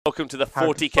Welcome to the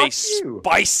 40k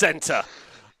Spice Center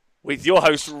with your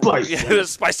host,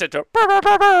 Spice Center,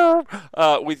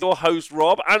 with your host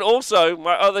Rob, and also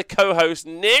my other co-host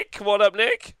Nick. What up,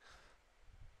 Nick?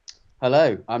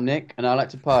 Hello, I'm Nick, and I like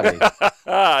to party.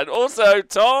 And also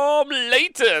Tom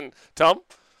Layton. Tom.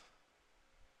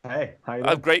 Hey, how you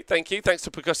doing? I'm great, thank you. Thanks to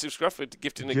Percussive Scruff for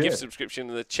gifting a gift subscription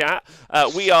in the chat.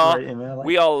 We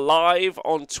are live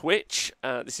on Twitch.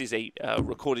 This is a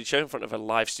recorded show in front of a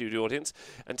live studio audience.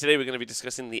 And today we're going to be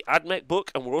discussing the Admech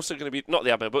book, and we're also going to be, not the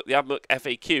Admech book, the Admech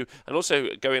FAQ, and also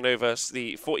going over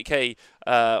the 40k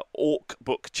Orc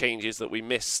book changes that we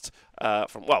missed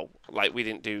from, well, like we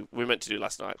meant to do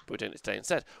last night, but we're doing it today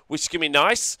instead, which is going to be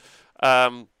nice.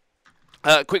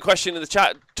 Quick question in the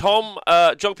chat. Tom,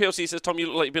 Jog PLC says, Tom, you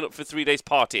look like you've been up for 3 days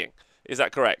partying. Is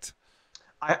that correct?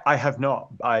 I have not.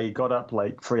 I got up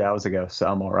like 3 hours ago, so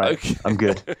I'm all right. Okay. I'm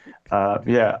good.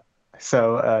 Yeah.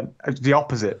 So the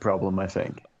opposite problem, I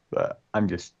think. But I'm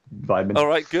just vibing. All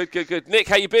right, good. Nick,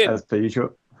 how you been? As per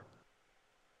usual.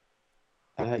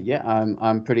 Yeah,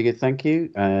 I'm pretty good, thank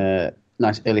you.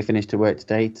 Nice early finish to work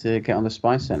today to get on the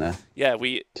Spice Center. Yeah,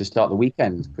 to start the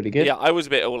weekend. Pretty good. Yeah, I was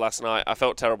a bit ill last night. I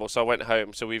felt terrible, so I went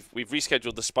home. So we've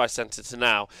rescheduled the Spice Center to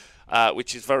now,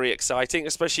 which is very exciting,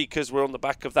 especially because we're on the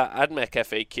back of that Admech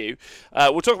FAQ.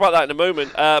 We'll talk about that in a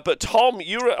moment. But Tom,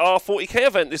 you were at our 40k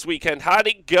event this weekend. How'd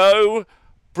it go,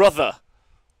 brother?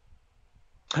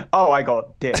 Oh, I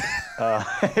got dipped.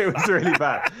 It was really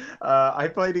bad. I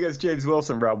played against James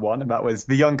Wilson round one, and that was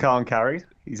the young Khan carried.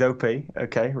 He's OP.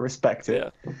 Okay, respect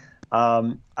it. Yeah.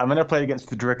 I'm going to play against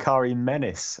the Drakari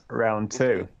Menace round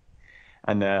two.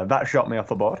 And that shot me off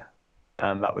the board.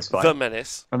 And that was fine. The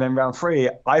Menace. And then round three,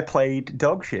 I played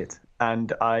dog shit.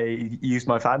 And I used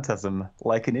my Phantasm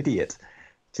like an idiot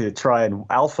to try and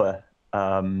alpha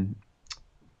Kaluru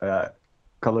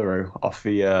off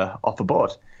the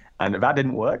board. And that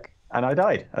didn't work, and I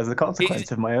died as a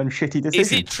consequence of my own shitty decision.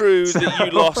 Is it true that you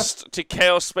lost to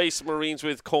Chaos Space Marines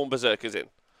with Khorne Berserkers in?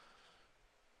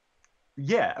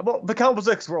 Yeah, well, the Khorne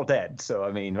Berserkers were all dead, so,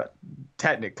 I mean,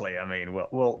 technically,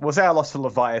 we'll say I lost to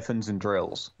Leviathans and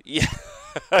Drills. Yeah.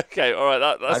 Okay, all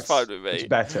right, that's fine with me. It's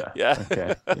better. Yeah.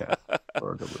 Okay, yeah.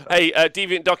 Hey,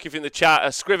 Deviant Docuff in the chat.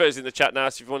 Scrivo's in the chat now,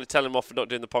 so if you want to tell him off for not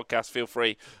doing the podcast, feel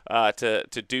free to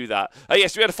do that.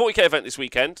 Yes, we had a 40k event this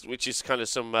weekend, which is kind of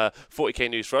some 40k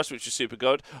news for us, which is super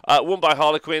good. Won by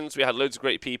Harlequins. We had loads of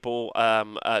great people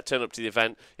turn up to the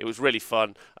event. It was really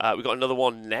fun. We got another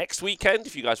one next weekend,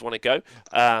 if you guys want to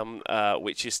go,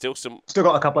 which is still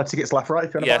got a couple of tickets left,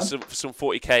 right? Yeah, some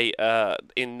 40k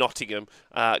in Nottingham.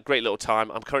 Great little time.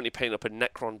 I'm currently painting up a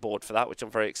Necron board for that, which I'm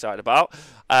very excited about.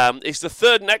 It's the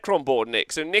third Necron board,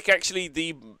 Nick. So Nick, actually,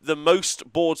 the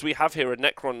most boards we have here are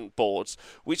Necron boards,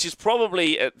 which is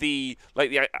probably at the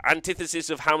antithesis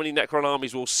of how many Necron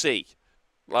armies we'll see.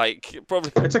 Like,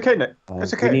 probably. It's okay, Nick.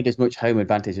 It's okay. We need as much home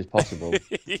advantage as possible.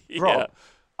 Yeah. Rob,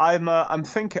 I'm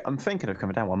thinking of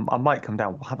coming down. I might come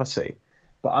down. We'll have a see.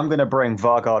 But I'm going to bring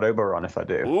Vargard Oberon if I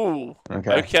do. Ooh.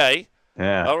 Okay.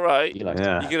 Yeah. All right. You're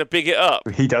going to big it up.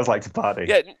 He does like to party.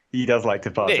 Yeah. He does like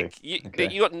to party. Nick,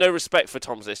 Nick, you got no respect for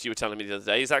Tom's list, you were telling me the other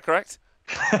day. Is that correct?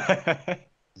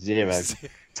 Zero.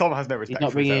 Tom has no respect. He's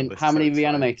not bringing. How many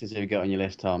reanimators have you got on your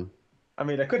list, Tom? I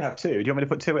mean, I could have 2. Do you want me to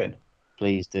put 2 in?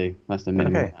 Please do. That's the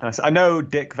minimum. Okay. Nice. I know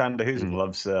Dick Van der Hoosen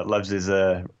loves his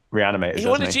reanimators. He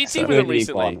won a GT with him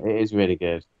recently. It is really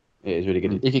good.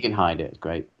 If you can hide it, it's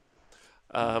great.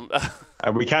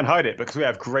 And we can hide it because we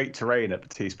have great terrain at the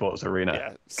T-Sports Arena.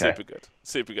 Yeah, super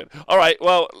good. All right,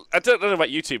 well, I don't know about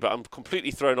you two, but I'm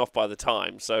completely thrown off by the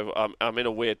time, so I'm in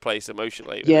a weird place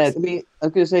emotionally. Yeah, I mean, I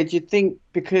was going to say, do you think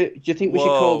we should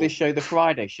call this show the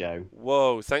Friday show?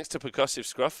 Whoa! Thanks to Percussive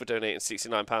Scruff for donating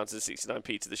 £69 and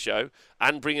 69p to the show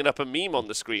and bringing up a meme on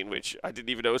the screen, which I didn't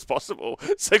even know was possible.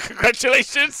 So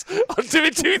congratulations on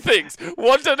doing 2 things: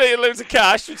 1, donating loads of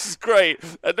cash, which is great,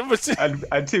 and number 2,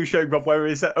 and 2, showing Rob where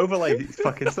his overlay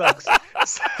fucking sucks.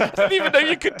 I didn't even know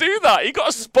you could do that. He got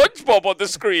a SpongeBob on the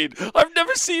screen. I've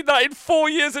never seen that in 4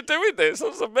 years of doing this.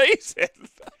 That's amazing.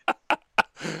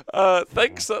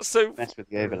 Thanks. That's so. Mess with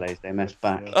the overlays. They mess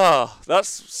back. Oh, that's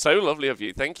so lovely of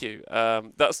you. Thank you.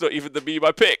 That's not even the meme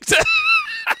I picked.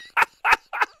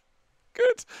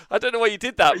 Good. I don't know why you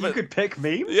did that. But you could pick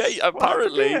memes? Yeah,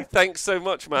 apparently. Wow, Thanks so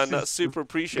much, man. That's super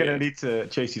appreciated. I'm going to need to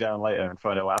chase you down later and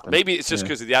find out what happened. Maybe it's just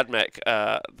because of the Admech.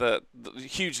 The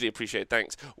hugely appreciated.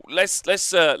 Thanks. Let's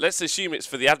assume it's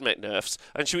for the Admech nerfs.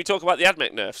 And should we talk about the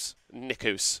Admech nerfs,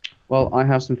 Nikus? Well, I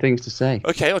have some things to say.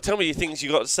 Okay, well, tell me the things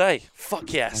you got to say.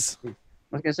 Fuck yes. I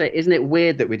was going to say, isn't it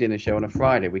weird that we're doing a show on a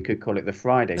Friday? We could call it the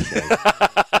Friday show.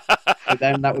 But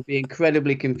then that would be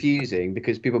incredibly confusing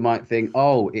because people might think,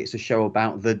 oh, it's a show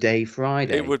about the day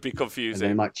Friday. It would be And confusing.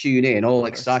 they might tune in all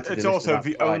excited. It's also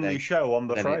the Friday. only show on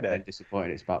the Friday. Then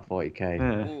disappointed it's about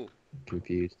 40k.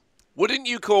 Confused. Wouldn't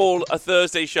you call a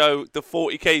Thursday show the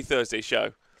 40k Thursday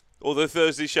show? Or the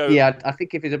Thursday show? Yeah, I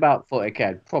think if it's about 40k,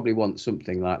 I'd probably want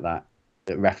something like that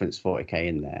referenced 40k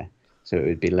in there. So it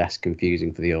would be less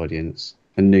confusing for the audience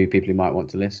and new people who might want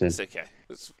to listen. It's okay.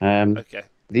 Okay.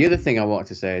 The other thing I wanted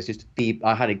to say is just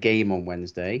I had a game on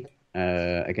Wednesday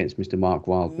against Mr. Mark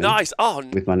Wildman. Nice.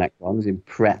 With my Necrons in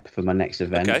prep for my next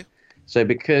event. Okay. So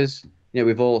because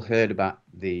we've all heard about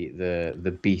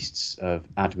the beasts of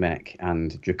Admech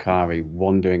and Drakari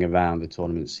wandering around the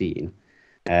tournament scene,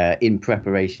 in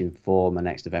preparation for my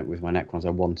next event with my Necrons, I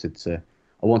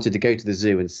wanted to go to the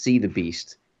zoo and see the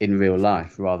beast in real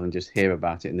life rather than just hear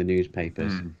about it in the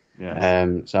newspapers.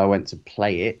 Yes. So I went to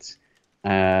play it.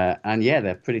 And yeah,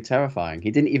 they're pretty terrifying.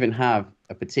 He didn't even have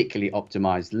a particularly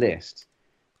optimized list.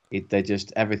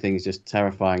 Everything's just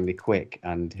terrifyingly quick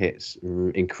and hits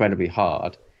incredibly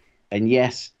hard. And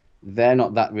yes, they're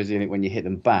not that resilient when you hit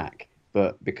them back,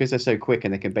 but because they're so quick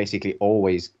and they can basically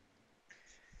always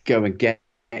go and get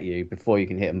you before you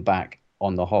can hit them back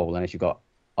on the whole, unless you've got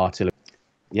artillery.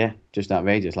 Yeah, just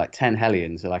outrageous. Like 10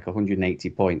 Hellions are like 180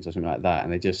 points or something like that,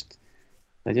 and they're just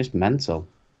mental.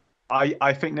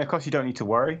 I think, Nikos, you don't need to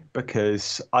worry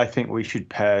because I think we should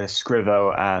pair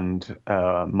Scrivo and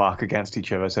Mark against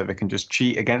each other so they can just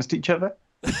cheat against each other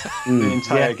the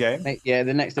entire game. Yeah,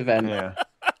 the next event. Yeah.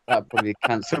 That probably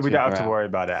cancel. So we don't have to worry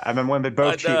about it. And then when they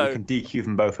both cheat, we can DQ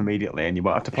them both immediately and you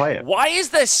won't have to play it. Why is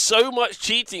there so much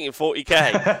cheating in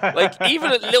 40k? Like,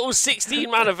 even at little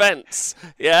 16-man events,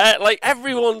 yeah? Like,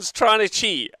 everyone's trying to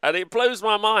cheat, and it blows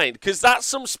my mind, because that's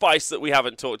some spice that we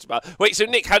haven't talked about. Wait, so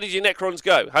Nick, how did your Necrons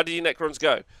go?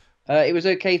 It was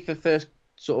okay for the first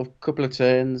sort of couple of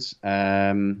turns.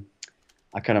 I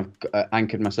kind of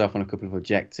anchored myself on a couple of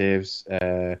objectives.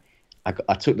 I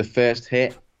took the first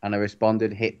hit, and I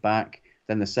responded, hit back.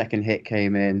 Then the second hit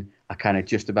came in. I kind of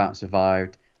just about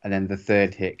survived. And then the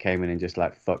third hit came in and just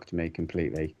like fucked me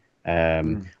completely.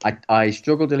 I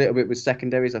struggled a little bit with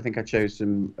secondaries. I think I chose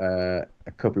a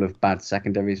couple of bad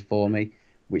secondaries for me,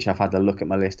 which I've had to look at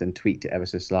my list and tweaked it ever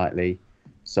so slightly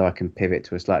so I can pivot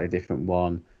to a slightly different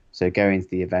one. So going into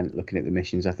the event, looking at the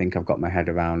missions, I think I've got my head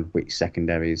around which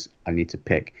secondaries I need to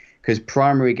pick. Because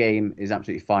primary game is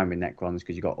absolutely fine with Necrons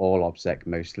because you've got all OBSEC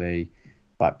mostly.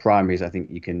 But primaries, I think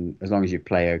you can, as long as you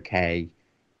play okay,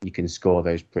 you can score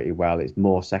those pretty well. It's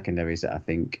more secondaries that I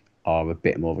think are a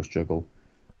bit more of a struggle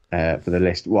for the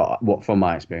list. What from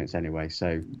my experience anyway.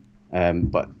 So,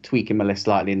 but tweaking my list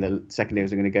slightly in the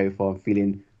secondaries I'm going to go for. I'm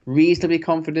feeling reasonably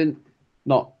confident,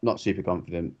 not super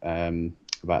confident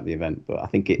about the event, but I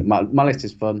think my list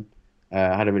is fun.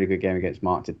 I had a really good game against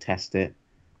Mark to test it.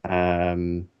 Yeah,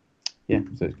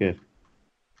 so it's good.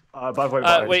 By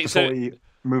the way, before we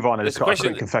move on, I just got a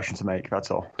quick confession to make.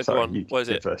 That's all. Sorry, what is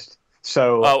it? First.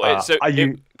 So,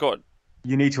 go on.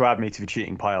 You need to add me to the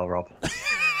cheating pile, Rob,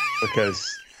 because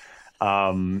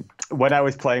when I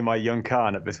was playing my young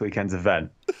Khan at this weekend's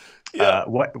event,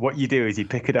 what you do is you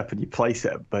pick it up and you place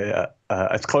it, but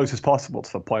as close as possible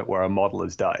to the point where a model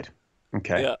has died.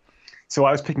 Okay. Yeah. So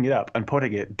I was picking it up and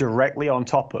putting it directly on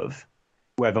top of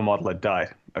where the model had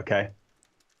died. Okay.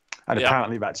 And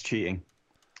apparently that's cheating.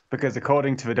 Because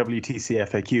according to the WTC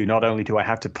FAQ, not only do I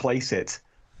have to place it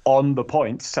on the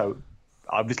point, so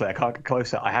obviously I can't get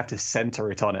closer, I have to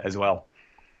center it on it as well.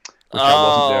 Which I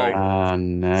wasn't doing. Oh,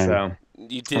 no. So,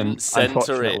 you didn't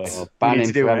center it.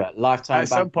 Banning forever. Lifetime at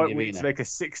some point, we need to make a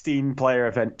 16-player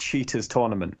event cheaters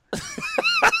tournament.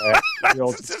 We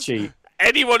all just cheat.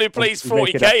 Anyone who plays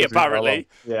 40k, apparently.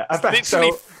 Yeah,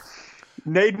 literally.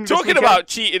 Naden talking about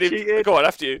cheating. Go on,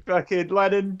 after you. Fucking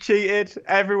Lennon cheated.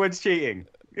 Everyone's cheating.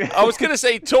 I was going to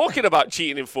say, talking about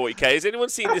cheating in 40k, has anyone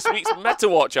seen this week's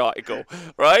MetaWatch article?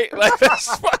 Right? Like,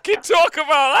 let's fucking talk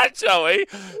about that, shall we?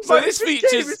 So this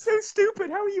features... game is so stupid.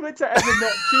 How are you meant to ever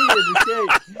not cheat in this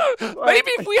game?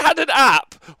 Maybe if we had an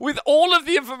app with all of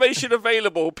the information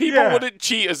available, people wouldn't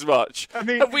cheat as much. I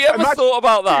mean, have we ever thought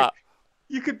about that?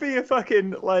 You could be a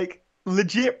fucking, like,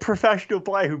 legit professional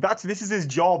player who this is his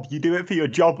job. You do it for your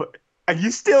job. And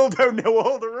you still don't know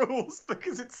all the rules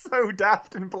because it's so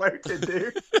daft and bloated,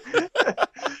 dude.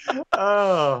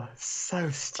 Oh, so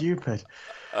stupid.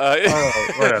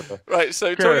 Whatever. Right,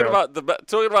 so talking about the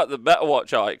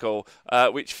MetaWatch article,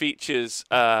 which features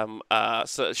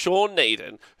Sean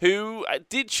Naden, who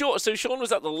did short. So Sean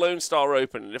was at the Lone Star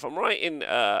Open, and if I'm right in,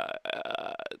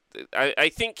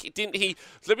 I think didn't he?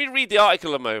 Let me read the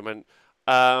article a moment,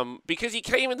 because he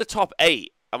came in the top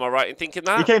 8. Am I right in thinking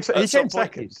that? He came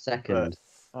second.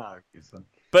 Oh, good son.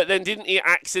 But then didn't he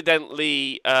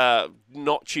accidentally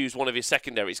not choose one of his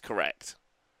secondaries correct?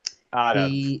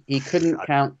 He couldn't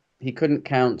count. He couldn't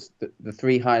count the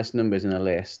three highest numbers in a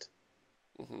list,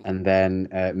 and then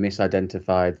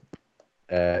misidentified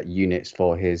units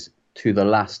for his to the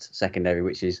last secondary,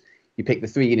 which is you pick the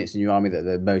 3 units in your army that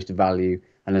are the most value,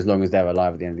 and as long as they're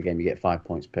alive at the end of the game, you get 5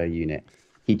 points per unit.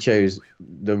 He chose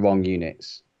the wrong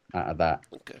units out of that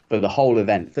for the whole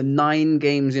event for 9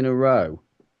 games in a row.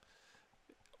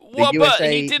 What,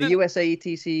 the USA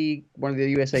ETC, one of the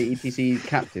USA ETC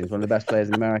captains, one of the best players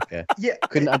in America,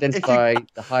 couldn't identify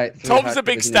the height. Tom's a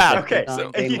big stab. Okay,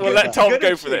 so we'll let Tom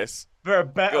go for this. There are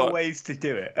better ways to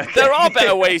do it. Okay? There are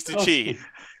better ways to cheat.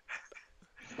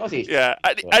 Yeah,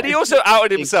 and he also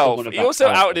outed himself. He also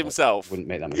outed himself. Wouldn't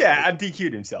make that much sense. And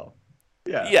DQ'd himself.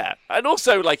 Yeah, and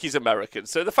also like he's American,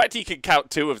 so the fact he can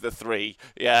count 2 of the 3,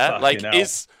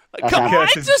 is. Come on,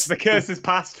 the curse is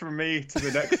passed from me to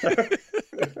the next.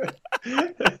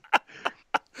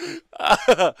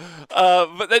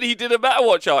 But then he did a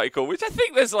MetaWatch article, which I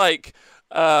think there's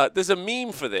there's a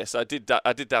meme for this. I did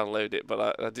download it,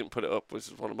 but I didn't put it up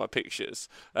as one of my pictures.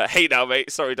 Hey now,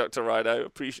 mate. Sorry, Dr.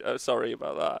 Rhino. Sorry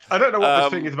about that. I don't know what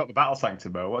this thing is about the Battle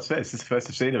Sanctum, though. What's this? This is the first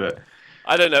I've seen of it.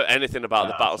 I don't know anything about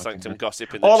the Battle Sanctum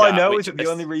gossip in the chat. All I know is that the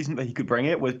only reason that he could bring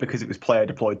it was because it was player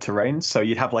deployed terrain. So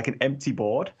you'd have like an empty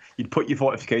board, you'd put your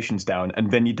fortifications down,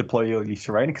 and then you'd deploy all your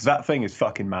terrain, because that thing is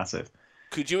fucking massive.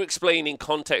 Could you explain in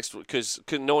context, because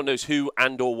no one knows who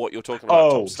and or what you're talking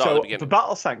about? So the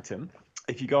Battle Sanctum,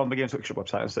 if you go on the Games Workshop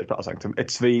website and search Battle Sanctum,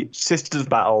 it's the Sisters of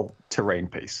Battle terrain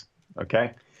piece,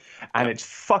 okay? And it's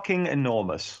fucking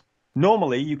enormous.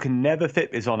 Normally, you can never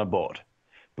fit this on a board.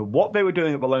 But what they were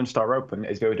doing at the Lone Star Open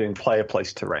is they were doing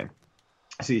player-placed terrain.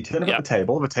 So you turn up at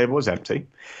the table was empty.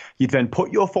 You'd then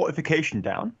put your fortification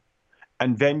down,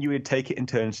 and then you would take it in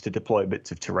turns to deploy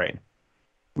bits of terrain,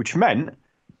 which meant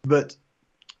that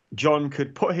John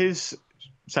could put his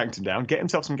Sanctum down, get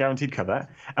himself some guaranteed cover,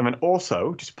 and then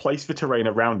also just place the terrain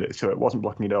around it so it wasn't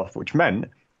blocking it off, which meant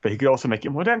that he could also make it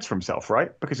more dense for himself,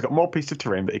 right? Because he's got more pieces of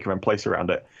terrain that he can then place around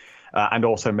it, and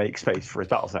also make space for his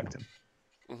Battle Sanctum.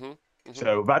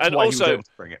 So that's why he was able to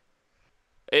bring it.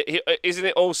 Isn't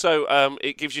it also,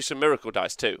 it gives you some miracle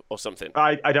dice too, or something?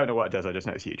 I don't know what it does, I just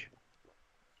know it's huge.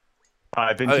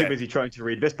 I've been too busy trying to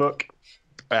read this book,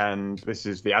 and this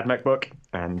is the Admech book,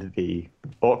 and the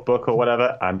Orc book or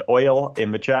whatever, and Oil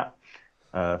in the chat.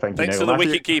 Thanks to the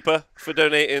Wicket Keeper for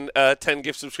donating 10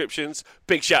 gift subscriptions.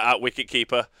 Big shout out, Wicket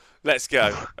Keeper. Let's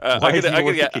go. I don't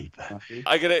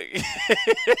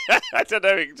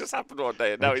know. It just happened one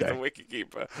day, and now he's the Wicket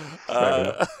Keeper.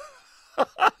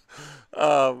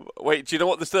 Wait, do you know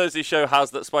what the Thursday show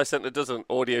has that Spice Center doesn't?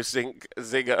 Audio sync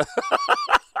zinger.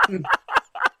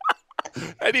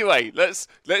 Anyway, let's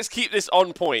keep this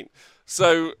on point.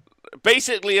 So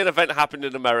basically, an event happened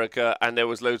in America, and there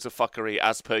was loads of fuckery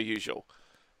as per usual.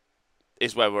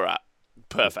 Is where we're at.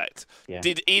 Perfect. Yeah.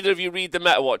 Did either of you read the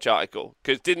MetaWatch article?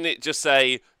 Because didn't it just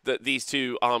say that these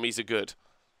 2 armies are good?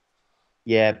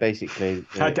 Yeah, basically.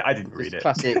 I didn't read it.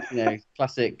 Classic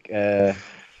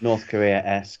North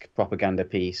Korea-esque propaganda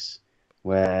piece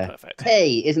where,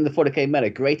 hey, isn't the 40k meta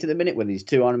great at the minute when these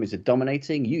 2 armies are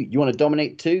dominating? You want to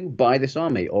dominate too? Buy this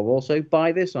army, or also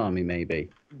buy this army, maybe.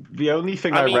 The only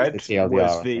thing I read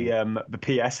was the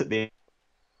PS at the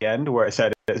end where it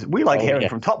said, we like hearing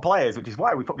from top players, which is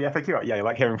why we put the FAQ out. Yeah, you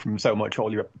like hearing from so much.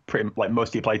 All your most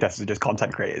of your playtesters are just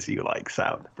content creators who you like.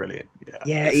 Sound brilliant.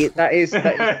 That is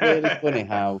really funny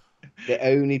how the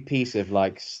only piece of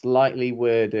slightly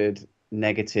worded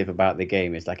negative about the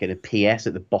game is in a PS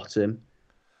at the bottom.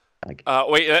 Wait,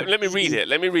 let me read it.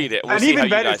 We'll and see even how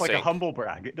then, you guys it's like think. a humble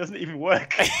brag. It doesn't even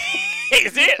work.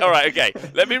 Is it? All right, okay.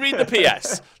 Let me read the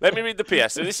PS.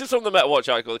 So this is from the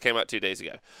MetaWatch article that came out 2 days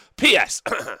ago. PS.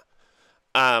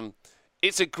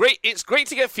 It's great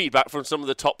to get feedback from some of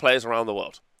the top players around the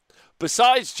world.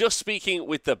 Besides just speaking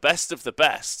with the best of the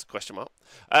best,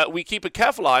 we keep a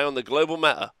careful eye on the global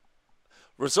meta,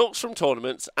 results from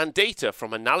tournaments, and data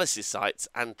from analysis sites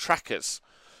and trackers.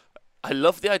 I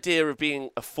love the idea of being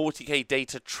a 40k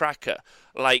data tracker,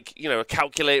 a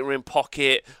calculator in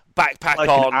pocket, backpack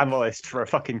on. An analyst for a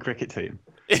fucking cricket team.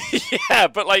 Yeah,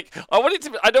 but I want it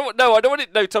to. I don't want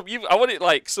it. No, Tom. I want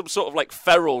it some sort of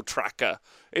feral tracker.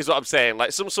 Is what I'm saying.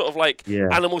 Some sort of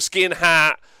animal skin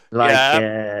hat.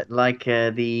 The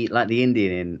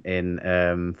Indian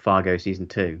in Fargo season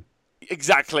 2.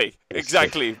 Exactly. but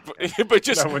stalking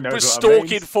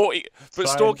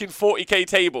 40k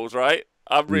tables, right?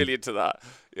 I'm really into that.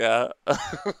 Yeah.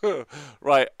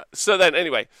 Right. So then,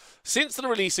 anyway, since the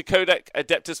release of Codex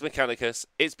Adeptus Mechanicus,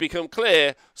 it's become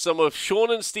clear some of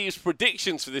Sean and Steve's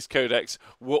predictions for this codex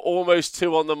were almost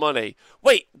too on the money.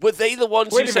 Wait, were they the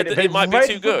ones who said that it might be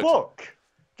too good? Book.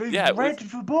 They read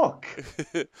the book.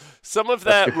 Some of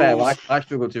their rules... Fair, I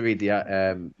struggled to read the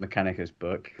Mechanicus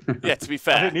book. Yeah, to be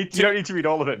fair. You don't need to read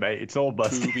all of it, mate. It's all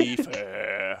busted. To be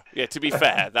fair. Yeah, to be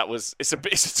fair, it's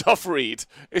a tough read.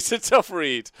 It's a tough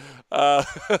read.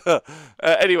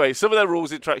 Anyway, some of their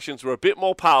rules interactions were a bit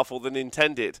more powerful than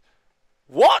intended.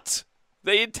 What?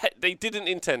 They didn't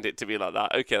intend it to be like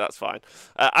that. Okay, that's fine.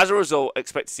 As a result,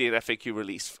 expect to see an FAQ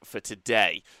release for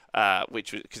today,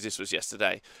 because this was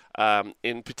yesterday.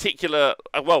 In particular,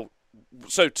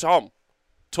 so Tom,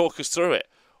 talk us through it.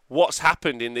 What's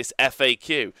happened in this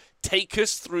FAQ? Take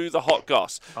us through the hot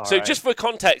goss. Just for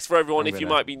context for everyone, if you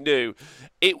might be new,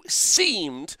 it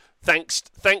seemed, thanks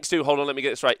to, hold on, let me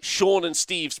get this right, Sean and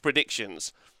Steve's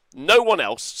predictions. No one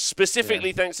else,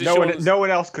 specifically thanks to Sean. No one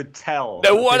else could tell.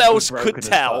 No one else could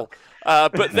tell.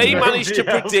 But they managed to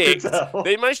predict.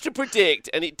 They managed to predict,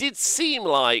 and it did seem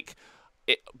like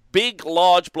big,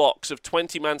 large blocks of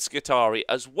 20-man Skitarii,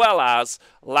 as well as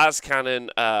Las Cannon,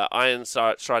 Iron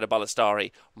Strider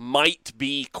Ballistari, might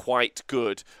be quite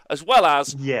good, as well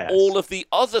as all of the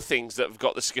other things that have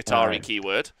got the Skitarii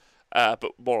keyword.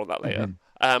 But more on that later.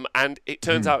 And it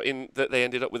turns out that they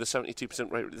ended up with a 72%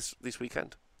 rate this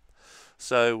weekend.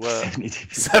 So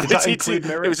 72.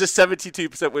 It was a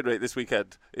 72% win rate this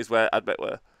weekend is where Admech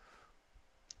were.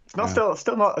 It's not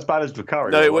still not as bad as Drukhari.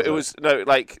 No, it was no,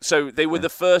 like, so they were the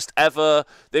first ever.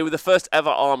 They were the first ever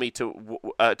army to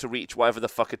reach whatever the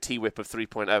fuck a T-whip of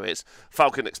 3.0 is.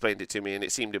 Falcon explained it to me, and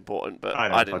it seemed important, but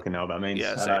I don't fucking know what that means.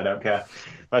 Yeah, I don't care.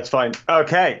 That's fine.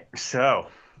 Okay, so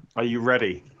are you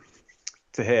ready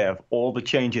to hear all the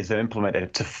changes they've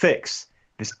implemented to fix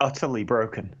this utterly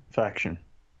broken faction?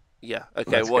 Yeah.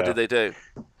 Okay. What did they do?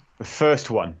 The first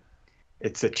one,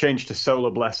 it's a change to Solar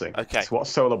Blessing. Okay. So what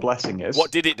Solar Blessing is?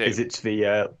 What did it do? Is it's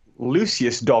the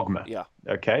Lucius Dogma. Yeah.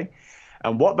 Okay.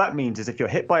 And what that means is if you're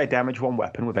hit by a damage one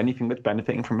weapon with anything that's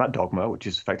benefiting from that dogma, which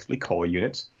is effectively core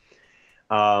units,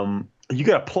 you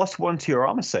get a +1 to your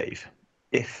armor save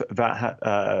if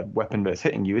that weapon that's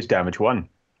hitting you is damage 1.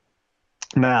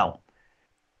 Now,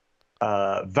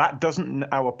 that doesn't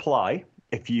now apply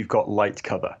if you've got light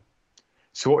cover.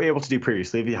 So what we were able to do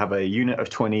previously, if you have a unit of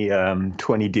 20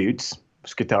 dudes,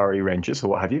 Skitarii Rangers or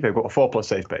what have you, they've got a 4+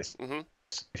 save base. Mm-hmm.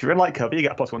 If you're in light cover, you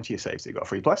get a +1 to your save, so you've got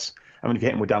a 3+. And when you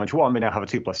hit them with damage 1, they now have a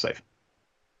 2+ save.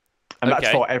 And that's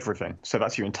for everything. So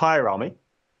that's your entire army.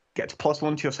 Gets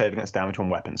 +1 to your save against damage 1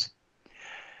 weapons.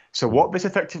 So what this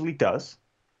effectively does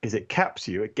is it caps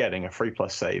you at getting a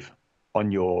 3+ save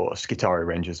on your Skitarii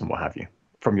Rangers and what have you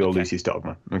from your Lucius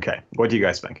Dogma. Okay, what do you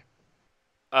guys think?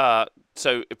 But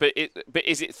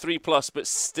is it 3+ but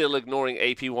still ignoring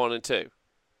AP 1 and 2?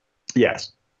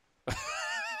 Yes.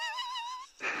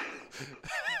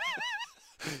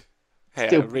 Hey,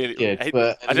 Still good,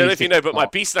 but I don't know if you know, but my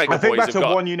Beast Snagger boys have got... I think that's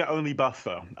a one-unit only buff,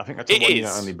 though. I think that's a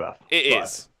one-unit only buff. It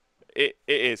is. It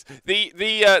is. The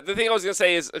thing I was going to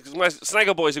say is my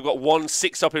Snagger boys have got 1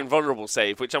 6-up invulnerable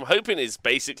save, which I'm hoping is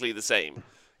basically the same.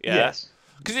 Yeah? Yes.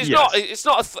 Because it's not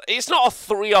a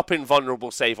 3-up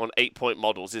invulnerable save on 8-point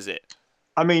models, is it?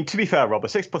 I mean, to be fair, Rob, a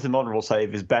 6+ invulnerable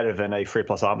save is better than a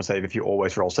 3+ armor save if you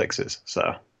always roll 6s.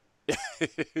 So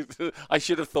I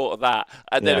should have thought of that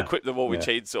and then equip them all with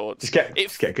chainswords.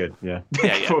 Just get good, yeah.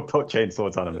 Put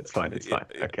chainswords on them. It's fine. It's fine.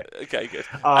 Okay. Okay, good.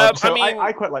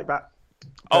 I quite like that.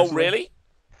 Oh, really?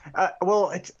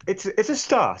 Well, it's a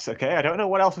start, okay? I don't know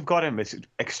what else we've got in this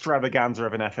extravaganza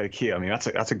of an FAQ. I mean,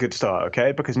 that's a good start,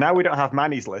 okay? Because now we don't have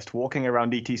Manny's list walking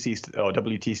around ETC or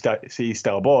WTC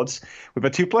style boards with a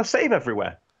 2+ save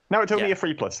everywhere. Now it's only a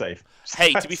 3+ save.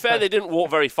 Hey, to be fair, they didn't walk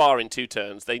very far in 2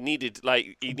 turns. He needed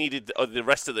the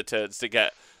rest of the turns to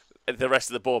get the rest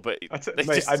of the board, but I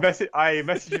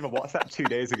messaged him on WhatsApp 2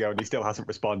 days ago and he still hasn't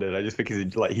responded. I just think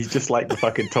he's just like the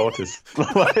fucking tortoise.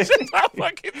 Just how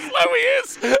fucking slow he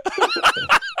is.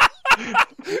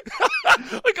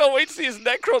 I can't wait to see his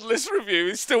Necron list review.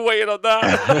 He's still waiting on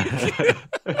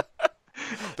that.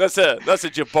 That's a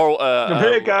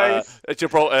Gibraltar. Guys. A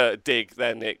Gibraltar dig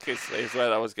there, Nick. Is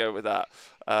where I was going with that.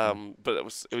 But it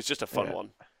was just a fun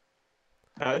one.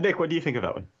 Nick, what do you think of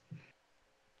that one?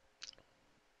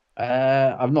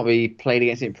 I've not really played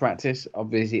against it in practice.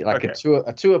 Obviously, like a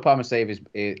 2-up armor save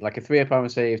is like a 3-up armor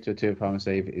save to a 2-up armor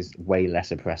save is way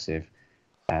less oppressive.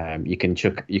 You can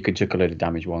chuck a load of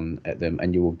damage 1 at them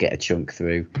and you will get a chunk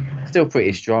through. Still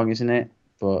pretty strong, isn't it?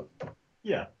 But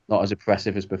not as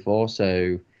oppressive as before.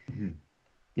 So you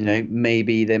know,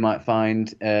 maybe they might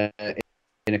find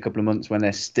in a couple of months when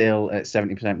they're still at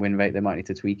 70% win rate, they might need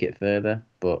to tweak it further.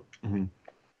 But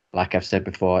like I've said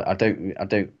before, I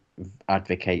don't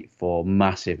advocate for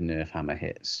massive nerf hammer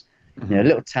hits. You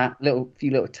know,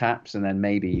 few little taps, and then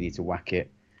maybe you need to whack it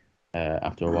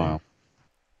after a while.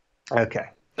 Okay.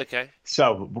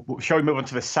 So, shall we move on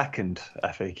to the second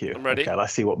FAQ? I'm ready. Okay,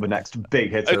 let's see what the next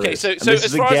big hitter is. Okay, so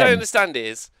as far as I understand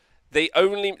is, they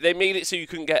made it so you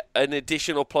can get an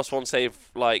additional +1 save,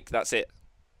 like, that's it.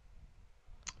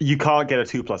 You can't get a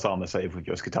 2+ armor save with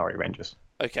your Skitarii Rangers.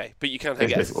 Okay, but you can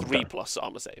get a 3+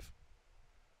 armor save.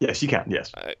 Yes, you can,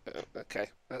 yes. Okay,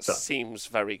 that seems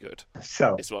very good,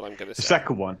 so is what I'm going to say. The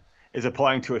second one is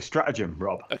applying to a stratagem,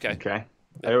 Rob. Okay.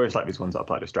 I always like these ones that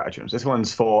apply to stratagems. This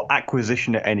one's for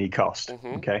acquisition at any cost.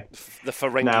 Okay. The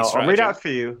Ferengi now, stratagem. I'll read out for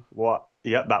you what.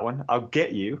 Yep, that one. I'll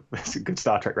get you. That's a good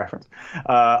Star Trek reference.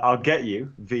 I'll get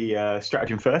you the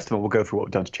stratagem first, and we'll go through what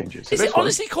we've done to change it. So is it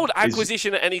honestly called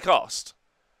acquisition at any cost?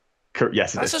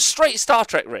 Yes, That's a straight Star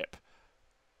Trek rip.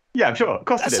 Yeah, I'm sure. Of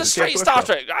course that's it is. That's a straight Star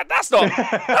Trek. That's not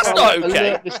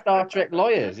okay. The Star Trek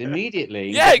lawyers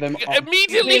immediately. Yeah,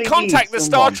 immediately contact the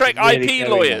Star Trek IP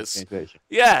lawyers.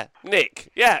 Yeah, Nick.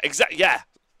 Yeah, exactly. Yeah,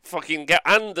 fucking get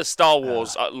and the Star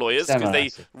Wars lawyers because they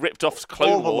ripped off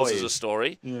Clone Wars as a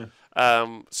story. Yeah.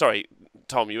 Sorry,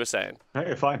 Tom, you were saying. No,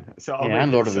 you're fine. So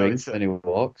and Lord of the Rings. Then he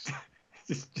walks.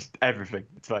 Just everything.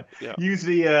 It's fine. Yeah. Use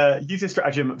the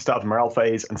stratagem at the start of the morale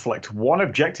phase and select one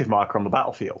objective marker on the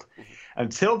battlefield.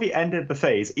 Until the end of the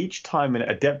phase, each time an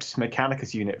Adeptus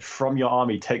Mechanicus unit from your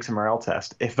army takes a morale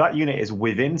test, if that unit is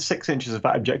within 6 inches of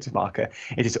that objective marker,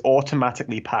 it is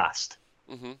automatically passed.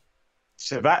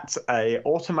 So that's a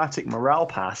automatic morale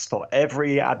pass for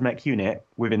every Admech unit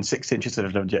within 6 inches of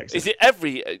an objective. Is it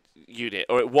every unit,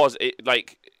 or was it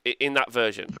like in that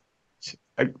version?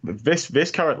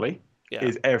 This currently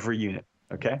is every unit.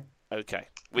 Okay.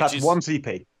 That's 1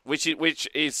 CP. Which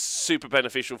is super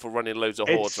beneficial for running loads of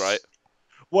hordes, right?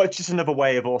 Well, it's just another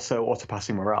way of also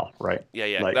auto-passing morale, right?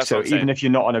 Yeah. Like, that's so what I'm saying. Even if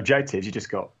you're not on objectives, you just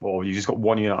got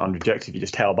one unit on objective. You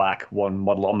just tail back one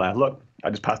model on there. Look, I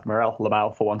just passed morale,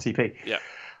 Lamau for 1 CP.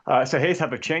 Yeah. So here's how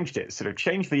they've changed it. So they've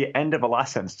changed the end of a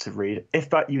last sentence to read, if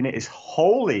that unit is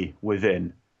wholly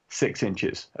within 6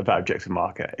 inches of that objective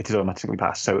marker, it is automatically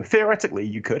passed. So theoretically,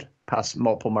 you could pass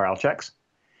multiple morale checks.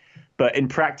 But in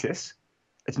practice,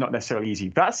 it's not necessarily easy.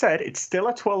 That said, it's still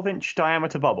a 12-inch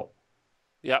diameter bubble.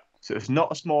 Yeah. So it's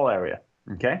not a small area.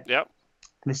 Okay? Yeah.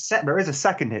 There is a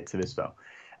second hit to this, though.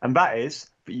 And that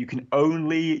is that you can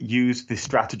only use the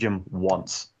stratagem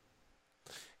once.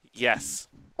 Yes.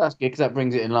 That's good because that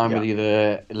brings it in line with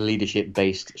the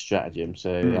leadership-based stratagem.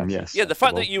 So the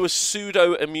fact that you were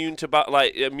pseudo immune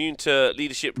to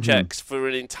leadership checks for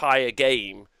an entire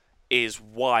game is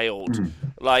wild.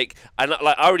 I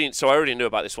already knew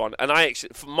about this one, and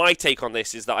my take on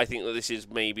this is that I think that this is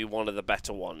maybe one of the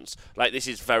better ones. Like, this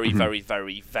is very, very,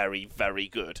 very, very, very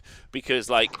good because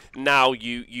now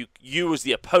you as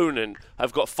the opponent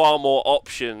have got far more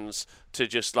options to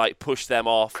just push them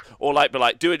off or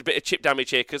do a bit of chip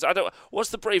damage here because what's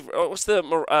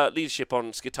the leadership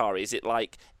on Skitarii? Is it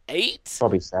 8?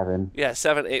 Probably 7. Yeah,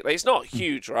 7, 8. It's not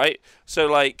huge, right?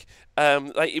 So it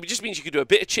just means you could do a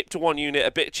bit of chip to one unit,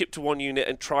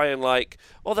 and try and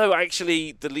although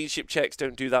actually the leadership checks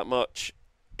don't do that much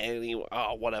anyway.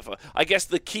 Whatever. I guess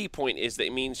the key point is that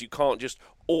it means you can't just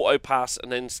auto pass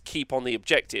and then keep on the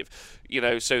objective,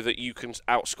 so that you can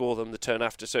outscore them the turn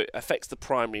after. So it affects the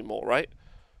primary more, right?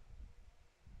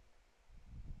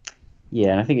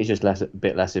 Yeah, and I think it's just a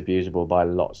bit less abusable by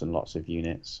lots and lots of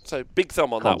units. So big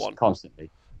thumb on that one.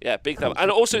 Constantly. Yeah, big thumb. And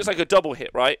also it's like a double hit,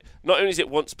 right? Not only is it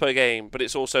once per game, but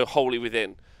it's also wholly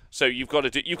within. So you've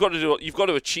got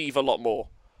to achieve a lot more.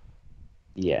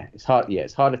 Yeah, it's hard. Yeah,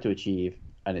 it's harder to achieve,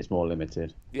 and it's more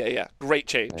limited. Yeah. Great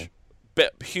change.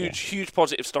 Huge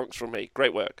positive stonks from me.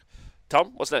 Great work.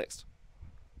 Tom, what's next?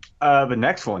 The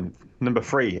next one, number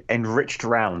 3, enriched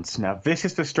rounds. Now this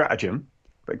is the stratagem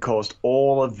that caused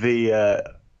all of the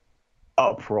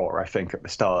uproar, I think, at the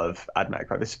start of Admech.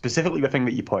 Right? This is specifically the thing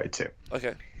that you pointed to.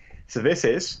 Okay. So this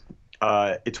is,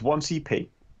 it's 1 CP.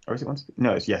 Or is it 1 CP?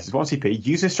 No, it's 1 CP.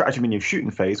 Use this stratagem in your shooting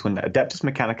phase when the Adeptus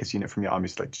Mechanicus unit from your army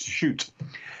is selected to shoot.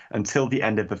 Until the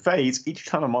end of the phase, each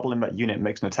time a model in that unit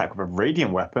makes an attack with a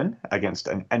radiant weapon against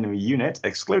an enemy unit,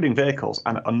 excluding vehicles,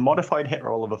 an unmodified hit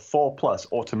roll of a 4+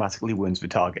 automatically wounds the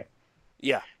target.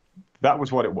 Yeah. That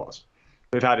was what it was.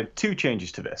 They've added 2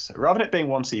 changes to this. Rather than it being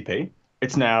 1 CP,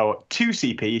 it's now 2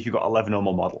 CP if you've got 11 or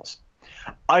more models.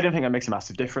 I don't think that makes a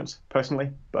massive difference, personally,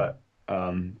 but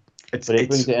But it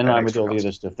brings it in line with all the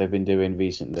other stuff they've been doing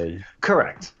recently.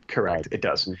 Correct. It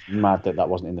does. It's mad that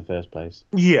wasn't in the first place.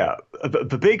 Yeah,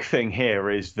 the big thing here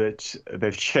is that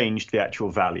they've changed the actual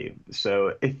value.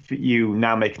 So if you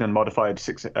now make an unmodified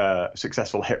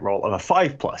successful hit roll of a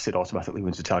 5+, it automatically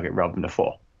wins the target rather than a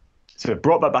 4. So they've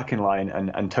brought that back in line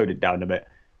and toned it down a bit,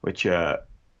 which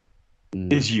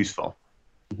is useful.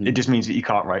 Mm-hmm. It just means that you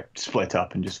can't split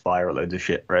up and just fire loads of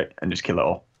shit, right, and just kill it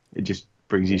all. It just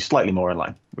brings you slightly more in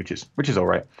line, which is all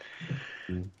right.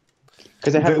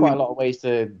 Because they have quite a lot of ways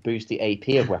to boost the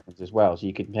AP of weapons as well. So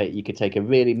you could take a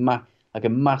really a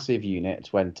massive unit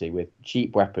 20 with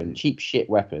cheap shit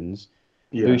weapons,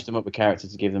 boost them up with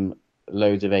characters to give them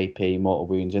loads of AP, mortal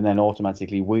wounds, and then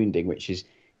automatically wounding, which is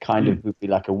kind of would be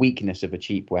like a weakness of a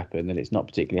cheap weapon, and it's not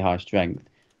particularly high strength.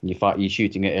 And you're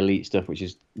shooting at elite stuff, which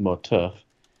is more tough.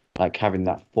 Like having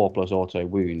that 4+ auto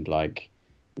wound, like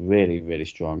really, really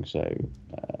strong. So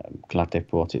glad they've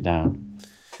brought it down.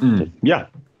 Yeah.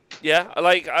 Yeah,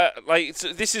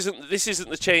 so this isn't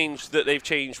the change that they've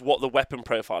changed what the weapon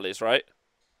profile is, right?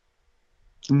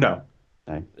 No.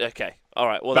 Okay. All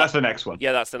right. Well, that's the next one.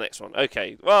 Yeah, that's the next one.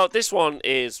 Okay. Well, this one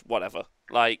is whatever.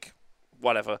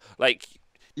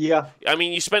 Yeah. I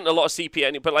mean, you spent a lot of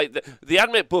CP, but like the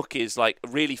Admech book is like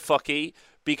really fucky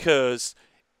because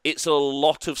it's a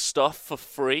lot of stuff for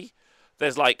free.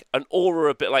 There's like an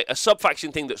aura bit, like a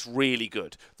sub-faction thing that's really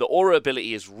good. The aura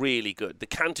ability is really good. The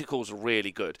canticles are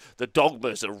really good. The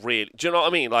dogmas are really. Do you know what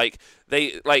I mean?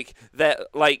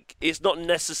 It's not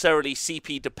necessarily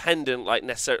CP dependent.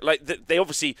 They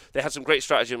obviously they had some great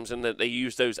stratagems and that they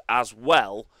use those as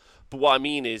well. But what I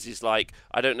mean is like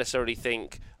I don't necessarily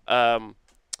think. I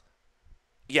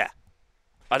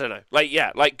don't know.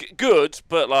 Good,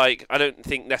 but like I don't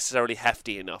think necessarily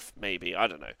hefty enough. Maybe I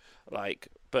don't know.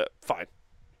 But fine.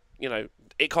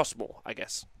 It costs more, I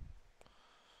guess.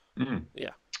 Yeah.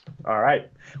 All right.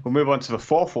 We'll move on to the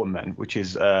fourth one then, which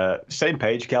is same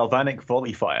page, Galvanic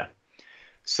Volley Fire.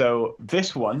 So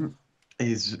this one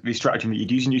is the stratagem that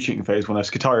you'd use in your shooting phase when a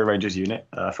Skitarii Rangers unit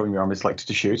from your army is selected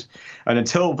to shoot. And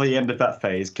until the end of that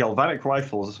phase, Galvanic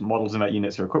rifles models in that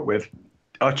units are equipped with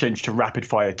are changed to Rapid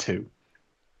Fire 2.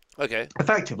 Okay.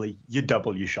 Effectively, you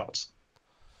double your shots.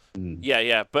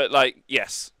 Yeah, but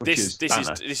yes, this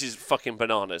is fucking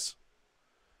bananas.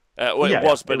 It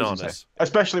was bananas,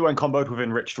 especially when comboed with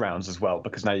enriched rounds as well,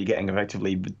 because now you're getting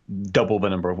effectively double the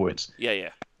number of wounds. Yeah.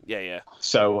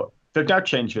 So they've now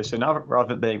changed this. So now rather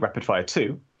than being Rapid Fire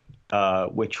 2,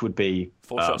 which would be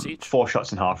 4 shots each, 4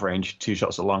 shots in half range, 2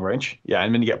 shots at long range. Yeah,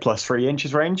 and then you get plus 3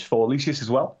 inches range for Lucius as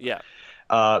well. Yeah.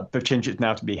 They've changed it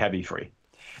now to be heavy free.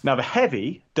 Now the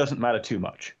heavy doesn't matter too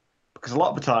much, because a lot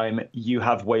of the time you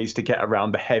have ways to get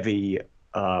around the heavy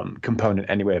component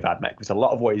anyway of Admech. There's a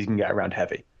lot of ways you can get around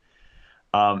heavy.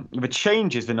 The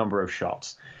change is the number of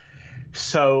shots.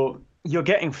 So you're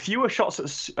getting fewer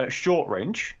shots at short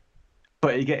range,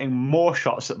 but you're getting more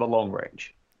shots at the long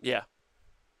range. Yeah.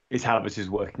 Is how this is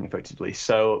working effectively.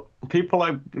 So people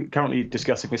are currently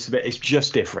discussing this a bit. It's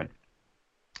just different.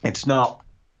 It's not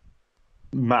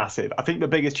massive. I think the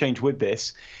biggest change with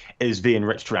this is the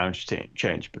enriched round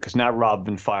change, because now rather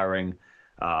than firing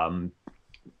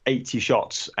 80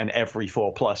 shots and every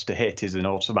 4+ to hit is an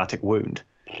automatic wound,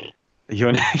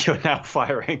 you're now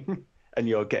firing and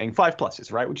you're getting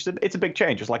 5+, right? Which it's a big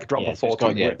change. It's like a drop of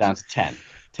 14 wounds. Down to 10.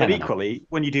 But equally,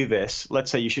 when you do this,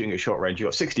 let's say you're shooting at short range, you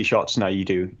got 60 shots. Now you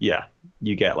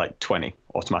get like 20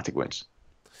 automatic wounds.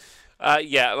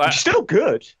 Which is still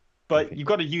good. But you've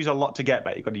got to use a lot to get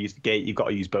that. You've got to use the gate. You've got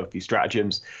to use both these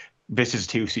stratagems. This is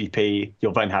 2 CP.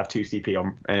 You'll then have 2 CP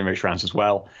on enriched rounds as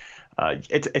well.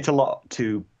 It's a lot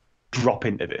to drop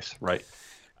into this, right?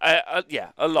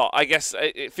 A lot. I guess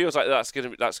it feels like that's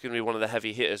gonna be one of the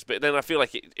heavy hitters. But then I feel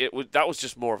like that was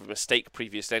just more of a mistake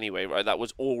previous anyway, right? That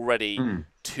was already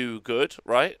too good,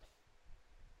 right?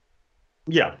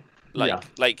 Yeah.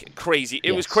 Like crazy.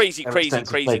 It was crazy good.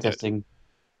 Playtesting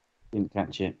didn't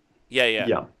catch it.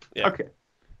 Yeah. Okay.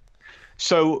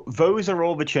 So those are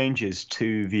all the changes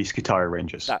to the Skitarii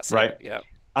Rangers. That's right. Yeah.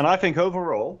 And I think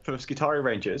overall for the Skitarii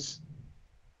Rangers,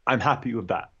 I'm happy with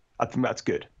that. I think that's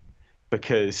good,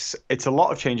 because it's a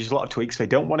lot of changes, a lot of tweaks. They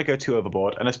don't want to go too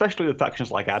overboard, and especially with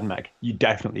factions like Admech, you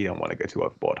definitely don't want to go too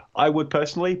overboard. I would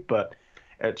personally, but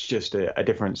it's just a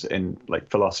difference in like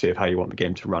philosophy of how you want the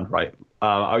game to run, right?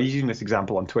 I was using this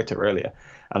example on Twitter earlier,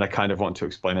 and I kind of want to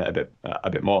explain it a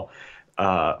bit more.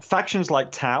 Factions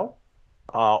like Tau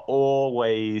are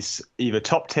always either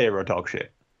top tier or dog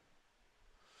shit.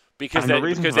 Because they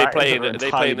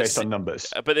play based on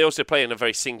numbers, but they also play in a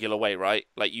very singular way, right?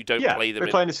 Like you don't play them.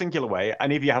 They play in a singular way,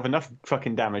 and if you have enough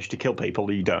fucking damage to kill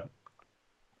people, you don't.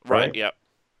 Right. Yeah.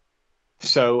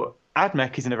 So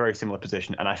Admech is in a very similar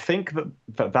position, and I think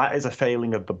that is a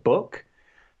failing of the book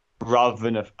rather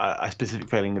than a specific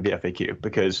failing of the FAQ,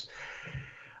 because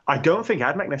I don't think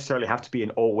Admech necessarily have to be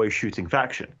an always shooting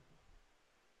faction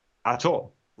at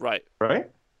all. Right. Right?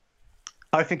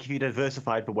 I think if you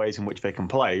diversified the ways in which they can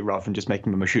play rather than just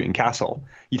making them a shooting castle,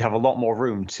 you'd have a lot more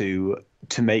room to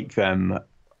make them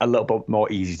a little bit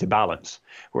more easy to balance.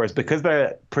 Whereas because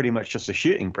they're pretty much just a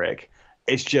shooting brick,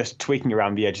 it's just tweaking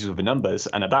around the edges of the numbers,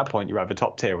 and at that point you have a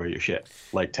top tier where you're shit,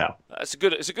 like Tau. It's a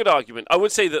good argument. I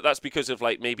would say that that's because of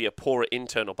like maybe a poorer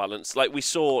internal balance. Like we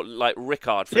saw like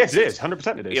Rickard. For yes, instance. It is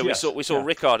 100%. It is. Yeah, yes. we saw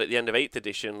Rickard at the end of 8th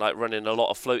edition, like running a lot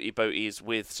of floaty boaties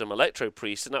with some electro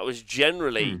priests, and that was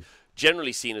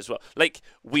generally seen as well. Like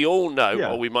we all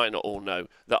know, or we might not all know,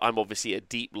 that I'm obviously a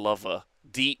deep lover,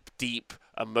 deep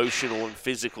emotional and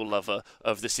physical lover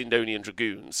of the Sindonian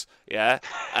Dragoons, yeah,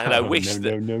 and I wish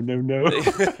no.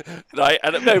 right,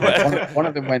 and no, but one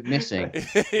of them went missing.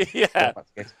 Yeah, had to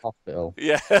go to hospital.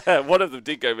 Yeah, one of them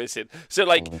did go missing. So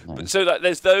like,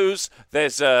 there's those,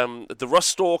 there's the Rust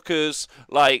Stalkers,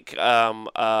 like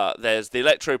there's the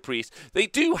Electro Priest. They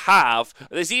do have.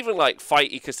 There's even like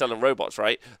fighty Castellan robots,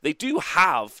 right? They do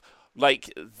have.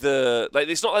 Like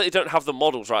it's not like they don't have the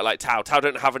models, right? Like Tau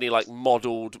don't have any like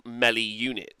modelled melee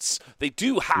units. They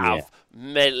do have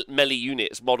melee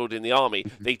units modelled in the army.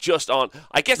 They just aren't.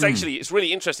 I guess actually it's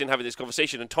really interesting having this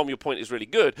conversation, and Tom, your point is really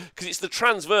good, because it's the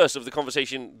transverse of the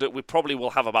conversation that we probably will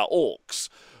have about orcs,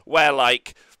 where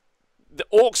like the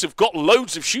orcs have got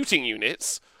loads of shooting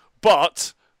units,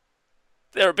 but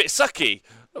they're a bit sucky.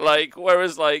 Like,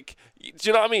 whereas, like, do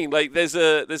you know what I mean? Like, there's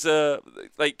a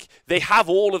like they have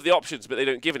all of the options, but they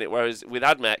don't give it. Whereas with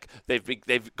Admech,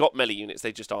 they've got melee units,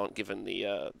 they just aren't given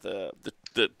they've got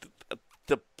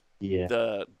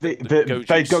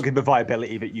the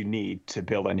viability that you need to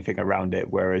build anything around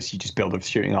it. Whereas you just build a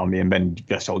shooting army, and then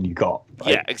that's all you got.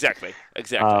 Right? Yeah, exactly.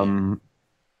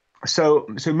 So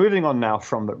moving on now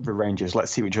from the Rangers,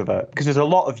 let's see which other, because there's a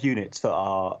lot of units that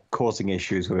are causing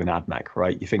issues within Admech,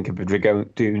 right? You think of the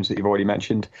Dragoons that you've already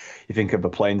mentioned, you think of the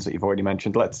planes that you've already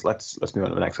mentioned. Let's move on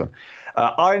to the next one.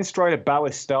 Iron Strider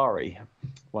Ballistari.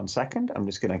 1 second, I'm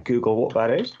just going to Google what that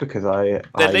is, because I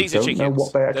don't know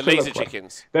what they actually look like.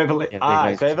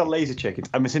 They're the laser chickens.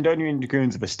 And the Sindonian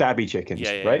Dragoons are the stabby chickens,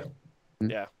 right?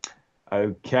 Yeah.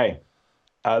 Okay.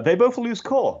 They both lose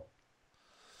core,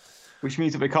 which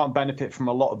means that they can't benefit from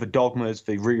a lot of the dogmas,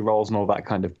 the rerolls, and all that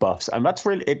kind of buffs. And that's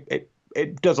really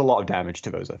it does a lot of damage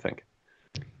to those, I think.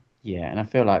 Yeah, and I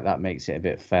feel like that makes it a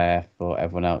bit fair for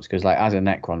everyone else, because like as a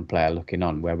Necron player looking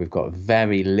on, where we've got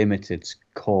very limited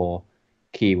core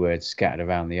keywords scattered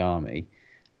around the army,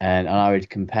 and I would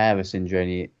compare the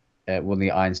Sindroni, one of the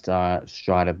Iron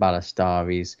Strider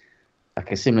Ballastaris,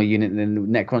 like a similar unit. Then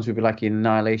Necrons would be like an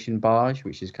Annihilation Barge,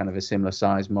 which is kind of a similar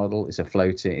size model. It's a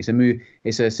floating.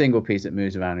 It's a single piece that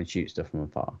moves around and shoots stuff from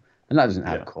afar, and that doesn't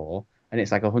have core. And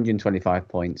it's like 125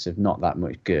 points of not that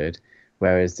much good.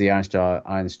 Whereas the Iron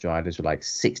Striders were like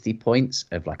 60 points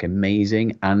of like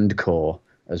amazing and core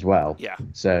as well. Yeah.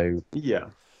 So yeah.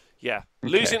 Okay.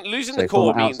 Losing the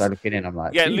core means looking in, I'm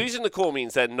like, losing the core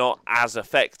means they're not as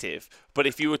effective. But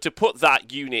if you were to put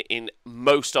that unit in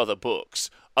most other books,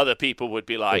 other people would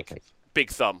be like, big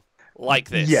thumb,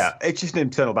 like this. Yeah, it's just an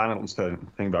internal balance thing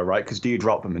about, right? Because do you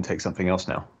drop them and take something else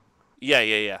now?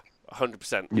 Yeah.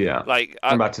 100%. Yeah, like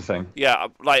that's the thing. Yeah,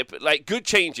 like good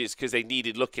changes because they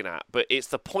needed looking at, but it's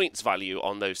the points value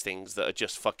on those things that are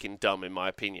just fucking dumb, in my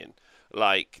opinion.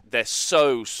 Like they're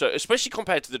so especially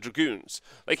compared to the Dragoons.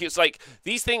 Like it's like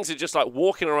these things are just like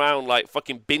walking around like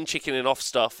fucking bin chickening off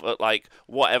stuff at like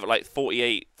whatever, like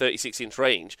 48, 36-inch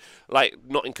range, like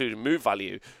not including move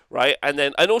value, right?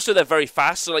 And also they're very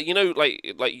fast. So like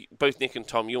like both Nick and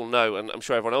Tom, you'll know, and I'm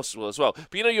sure everyone else will as well.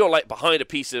 But you're like behind a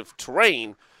piece of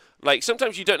terrain. Like,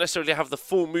 sometimes you don't necessarily have the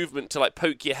full movement to, like,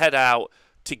 poke your head out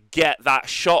to get that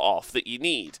shot off that you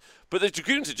need. But the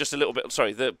Dragoons are just the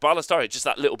Ballistari are just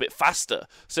that little bit faster.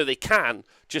 So they can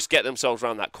just get themselves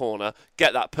around that corner,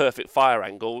 get that perfect fire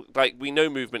angle. Like, we know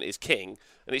movement is king,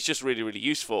 and it's just really, really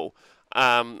useful.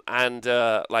 And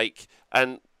they're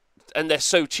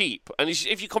so cheap. And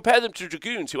if you compare them to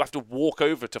Dragoons who have to walk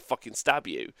over to fucking stab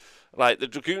you, like, the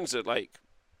Dragoons are, like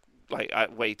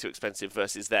way too expensive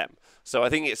versus them. So I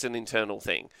think it's an internal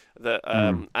thing that,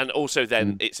 and also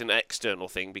then it's an external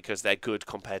thing because they're good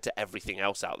compared to everything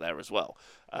else out there as well,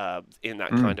 in that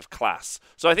kind of class.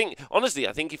 So I think, honestly,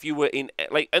 if you were in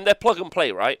and they're plug and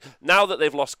play, right? Now that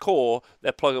they've lost core,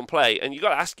 they're plug and play, and you got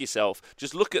to ask yourself,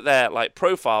 just look at their like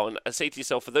profile and say to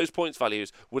yourself, for those points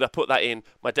values, would I put that in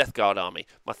my Death Guard army,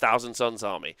 my Thousand Suns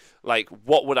army? Like,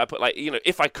 what would I put? Like,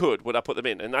 if I could, would I put them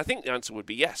in? And I think the answer would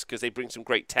be yes, because they bring some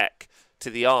great tech. back to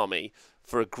the army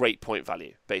for a great point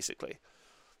value, basically.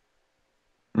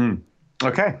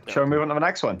 Okay, shall we move on to the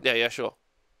next one? Yeah, sure.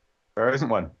 There isn't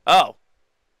one. Oh,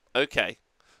 okay.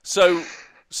 So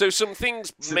some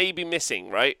things may be missing,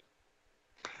 right?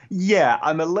 Yeah,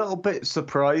 I'm a little bit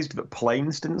surprised that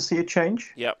planes didn't see a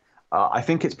change. Yep. I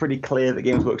think it's pretty clear that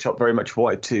Games Workshop very much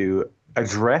wanted to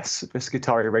address the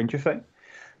Skitarii Ranger thing,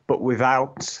 but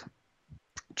without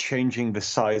changing the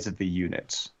size of the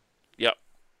units. Yep.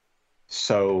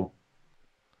 So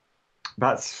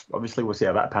that's obviously, we'll see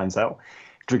how that pans out.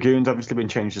 Dragoon's obviously been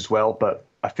changed as well, but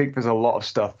I think there's a lot of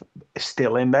stuff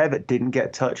still in there that didn't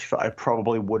get touched that I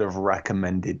probably would have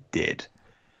recommended did.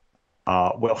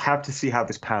 We'll have to see how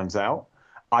this pans out.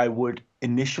 I would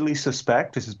initially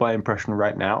suspect, this is my impression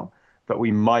right now, that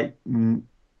we might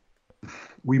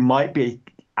be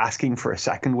asking for a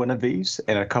second one of these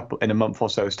in a month or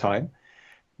so's time,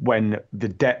 when the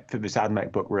depth of this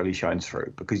Admech book really shines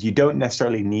through, because you don't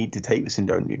necessarily need to take the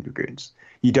Sindonian Dragoons.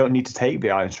 You don't need to take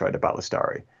the Iron Strider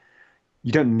Ballistari.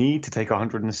 You don't need to take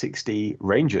 160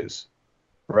 Rangers,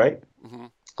 right? Mm-hmm.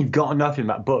 You've got enough in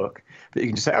that book that you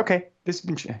can just say, okay, this has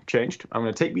been changed. I'm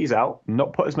going to take these out,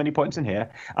 not put as many points in here.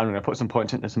 I'm going to put some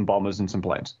points into some bombers and some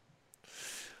planes.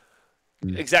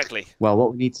 Exactly. Well,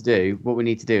 what we need to do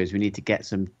is we need to get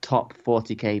some top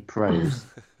 40k pros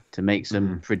to make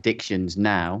some predictions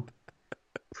now,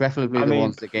 preferably the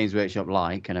ones that Games Workshop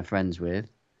like and are friends with,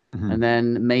 and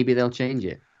then maybe they'll change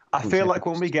it. I feel like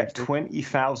when we get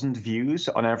 20,000 views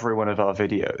on every one of our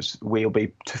videos, we'll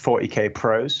be to 40k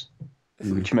pros,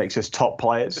 which makes us top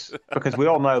players, because we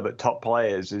all know that top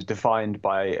players is defined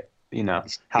by, how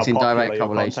popular your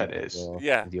content is.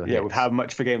 With how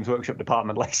much the Games Workshop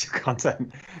department likes your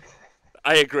content.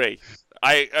 I agree.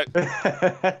 I'm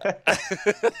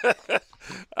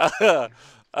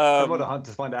on a hunt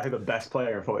to find out who the best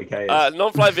player in 40k is.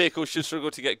 Non-fly vehicles should struggle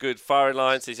to get good firing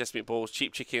lines, says Yes Meatballs.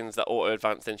 Cheap chickens that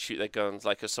auto-advance then shoot their guns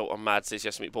like Assault on Mad, says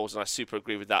Yes Meatballs, and I super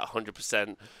agree with that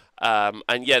 100%.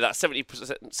 And yeah, that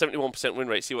 71% win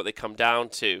rate, see what they come down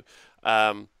to.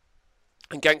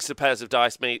 And Gangster Pairs of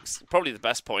Dice makes probably the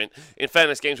best point. In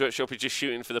fairness, Games Workshop is just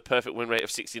shooting for the perfect win rate of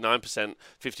 69%,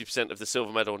 50% of the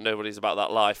silver medal. Nobody's about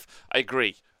that life. I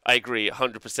agree,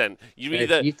 100%. You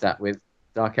either use that with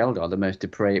Dark Eldar, the most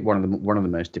depraved, one of the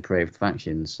most depraved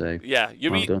factions. So yeah,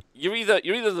 you're either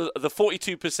the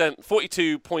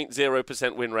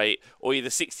 42.0% win rate, or either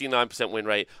 69% win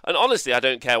rate. And honestly, I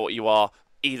don't care what you are,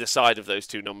 either side of those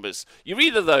two numbers. You're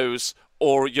either those,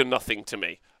 or you're nothing to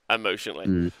me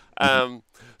emotionally.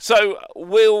 So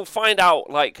we'll find out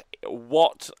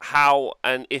what, how,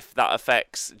 and if that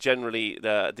affects generally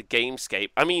the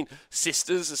gamescape. I mean,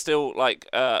 Sisters are still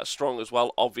strong as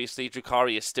well. Obviously,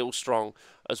 Drukhari is still strong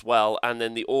as well, and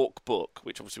then the Orc book,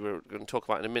 which obviously we're going to talk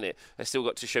about in a minute, has still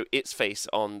got to show its face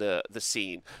on the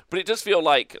scene. But it does feel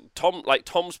like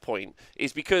Tom's point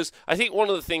is, because I think one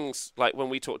of the things, when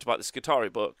we talked about the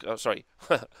Skitarii book,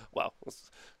 well,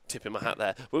 tipping my hat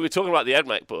there. When we're talking about the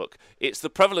Admech book, it's the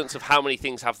prevalence of how many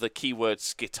things have the keyword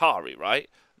Skitarii, right?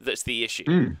 That's the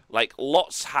issue.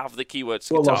 Lots have the keyword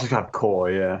Skitarii. Well, lots have core,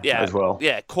 as well.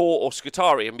 Yeah, core or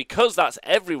Skitarii. And because that's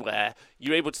everywhere,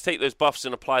 you're able to take those buffs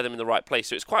and apply them in the right place.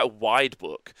 So it's quite a wide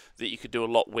book that you could do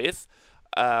a lot with.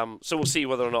 So we'll see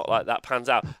whether or not that pans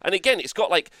out. And again, it's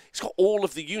got all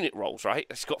of the unit roles, right?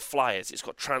 It's got flyers, it's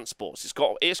got transports,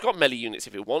 it's got melee units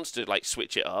if it wants to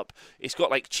switch it up. It's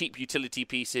got cheap utility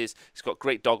pieces. It's got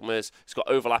great dogmas. It's got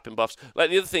overlapping buffs. The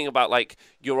other thing about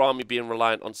your army being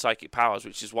reliant on psychic powers,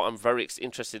 which is what I'm very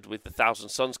interested with the Thousand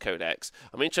Suns Codex.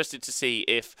 I'm interested to see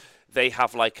if they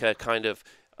have a kind of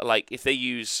if they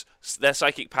use their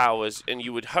psychic powers, and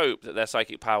you would hope that their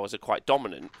psychic powers are quite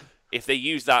dominant. If they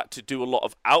use that to do a lot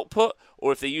of output,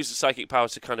 or if they use the psychic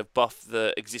powers to kind of buff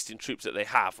the existing troops that they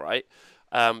have, right?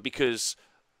 Because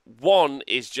one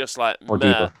is just meh.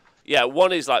 Debuff. Yeah,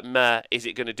 one is meh, is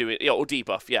it going to do it? Yeah, or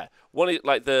debuff, yeah. One is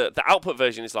the output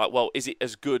version is well, is it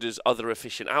as good as other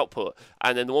efficient output?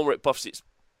 And then the one where it buffs its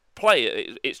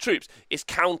its troops, is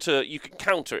counter. You can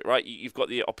counter it, right? You've got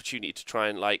the opportunity to try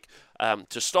and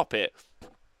to stop it.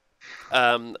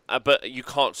 But you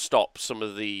can't stop some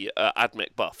of the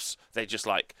Admech buffs. They just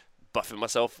buffing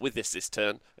myself with this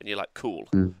turn, and you're cool,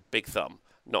 big thumb.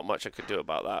 Not much I could do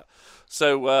about that.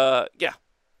 So yeah,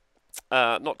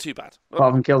 not too bad.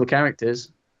 Apart from kill the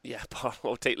characters. Yeah,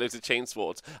 or take loads of chain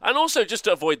swords, and also just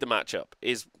to avoid the matchup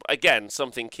is again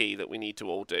something key that we need to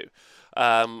all do.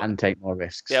 And take more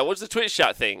risks. Yeah, what does the Twitch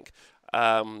chat think?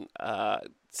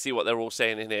 See what they're all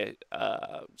saying in here.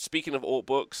 Speaking of Orc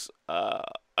books,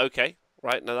 okay,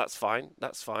 right? No, that's fine.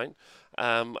 That's fine.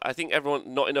 I think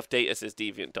everyone, not enough data, says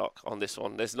Deviant Doc on this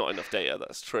one. There's not enough data.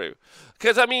 That's true.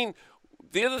 Because, I mean,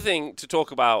 the other thing to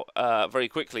talk about very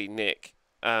quickly, Nick,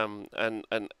 and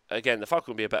again, the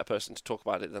Falcon would be a better person to talk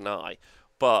about it than I,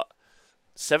 but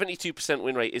 72%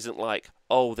 win rate isn't like,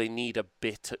 oh, they need a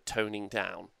bit of toning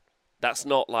down. That's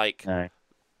not like, No.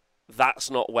 That's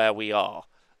not where we are.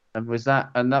 And was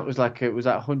that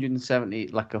 170,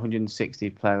 like 160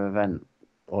 player event,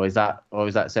 or is that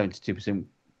 72%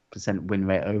 win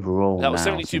rate overall? That was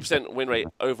 72% win rate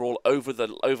overall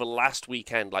over last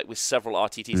weekend, like with several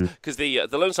RTTs. Because the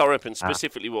Lone Star Open,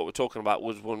 specifically what we're talking about,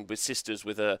 was one with Sisters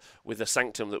with a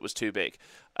Sanctum that was too big.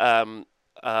 So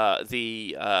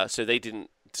they didn't.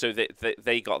 So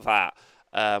they got that.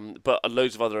 But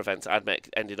loads of other events, Admech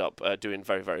ended up doing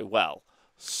very, very well.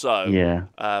 So yeah.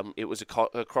 It was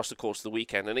across the course of the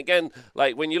weekend. And again,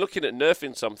 like when you're looking at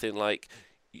nerfing something, like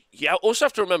also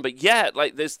have to remember,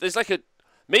 like there's like a,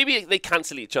 maybe they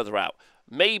cancel each other out.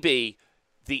 Maybe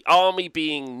the army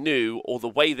being new or the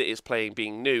way that it's playing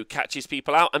being new catches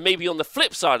people out, and maybe on the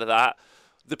flip side of that,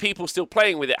 the people still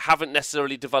playing with it haven't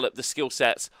necessarily developed the skill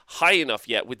sets high enough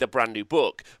yet with the brand new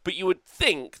book. But you would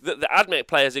think that the Admech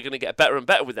players are going to get better and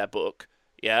better with their book,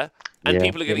 yeah? And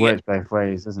people are going to get... It works both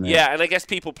ways, doesn't it? Yeah, and I guess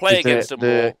people play against them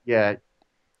more. Yeah.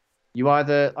 You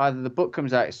either the book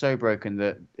comes out so broken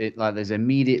that there's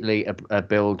immediately a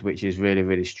build which is really,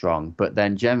 really strong. But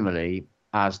then generally,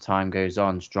 as time goes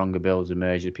on, stronger builds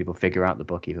emerge as people figure out the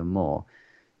book even more.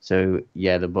 So,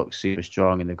 yeah, the book's super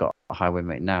strong and they've got a high win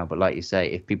rate now. But like you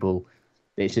say,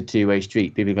 it's a two-way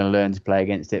street. People are going to learn to play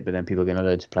against it, but then people are going to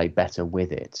learn to play better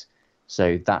with it.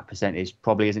 So that percentage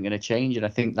probably isn't going to change. And I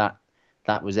think that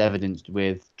was evidenced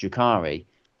with Drukhari.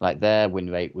 Like their win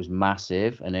rate was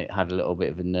massive and it had a little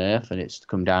bit of a nerf and it's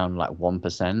come down like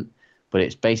 1%. But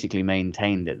it's basically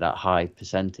maintained at that high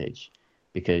percentage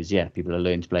because, people are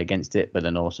learning to play against it, but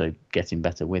then also getting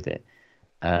better with it.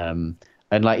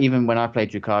 And like even when I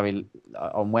played Drukhari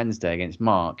on Wednesday against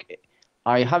Mark,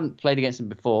 I hadn't played against him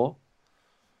before,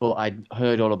 but I'd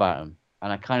heard all about him.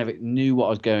 And I kind of knew what I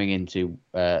was going into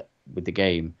with the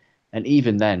game. And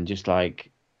even then, just like,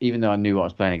 even though I knew what I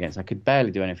was playing against, I could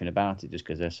barely do anything about it just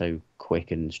because they're so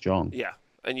quick and strong. Yeah,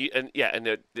 and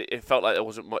it felt like there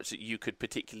wasn't much that you could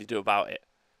particularly do about it.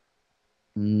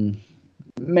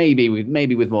 Maybe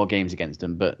with more games against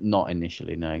them, but not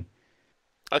initially. No.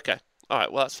 Okay. All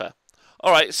right. Well, that's fair.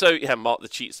 All right, so Mark the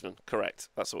Cheatsman, correct.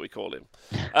 That's what we call him.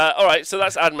 All right, so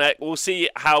that's Admech. We'll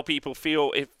see how people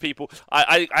feel. If people,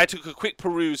 I took a quick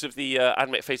peruse of the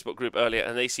Admech Facebook group earlier,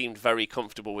 and they seemed very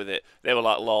comfortable with it. They were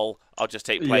like, "Lol, I'll just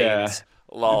take planes." Yeah.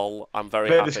 Lol, I'm very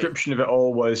happy. Their description of it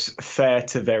all was fair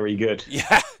to very good.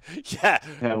 Yeah.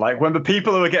 Like when the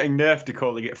people who are getting nerfed are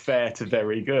calling it fair to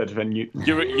very good, then you're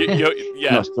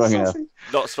not strong enough.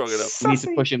 Not strong enough. You need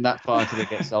to push them that far until they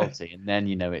get salty, and then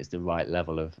it's the right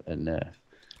level of a nerf.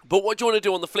 But what do you want to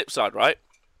do on the flip side, right?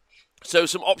 So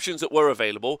some options that were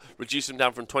available: reduce them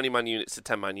down from 20-man units to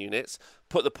 10-man units,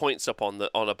 put the points up on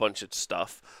a bunch of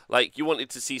stuff. Like you wanted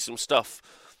to see some stuff.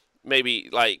 Maybe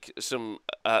like some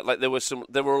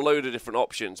there were a load of different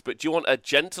options, but do you want a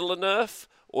gentler nerf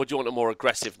or do you want a more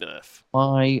aggressive nerf?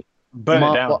 Burn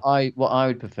it down. What I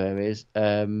would prefer is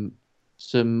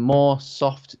some more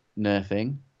soft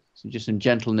nerfing, so just some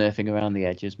gentle nerfing around the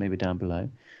edges, maybe down below,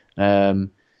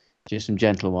 just some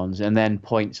gentle ones, and then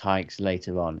points hikes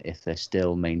later on if they're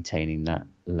still maintaining that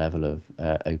level of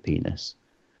OP-ness.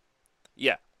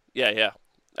 Yeah.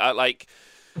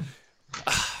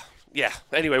 Yeah,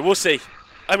 anyway, we'll see.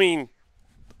 I mean,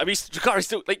 Drukhari's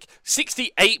still, like,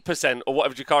 68% or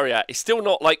whatever Drukhari at is still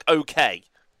not, like, okay.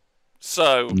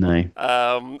 So, no.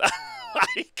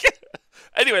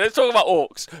 Anyway, let's talk about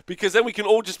orcs, because then we can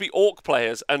all just be orc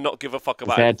players and not give a fuck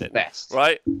about anything. Best.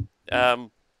 Right?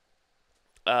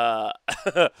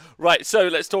 Right, so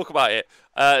let's talk about it.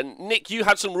 Nick, you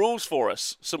had some rules for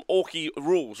us, some orky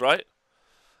rules, right?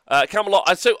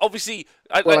 Camelot, so obviously,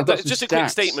 just a quick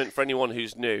statement for anyone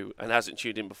who's new and hasn't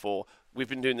tuned in before. We've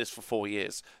been doing this for 4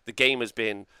 years. The game has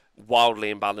been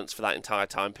wildly imbalanced for that entire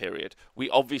time period. We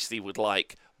obviously would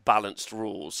like balanced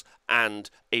rules and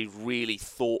a really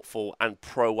thoughtful and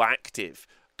proactive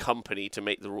company to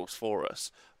make the rules for us.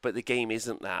 But the game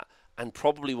isn't that, and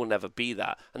probably will never be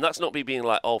that. And that's not me being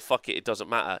like, oh, fuck it, it doesn't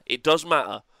matter. It does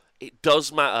matter. It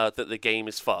does matter that the game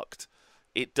is fucked.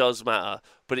 It does matter,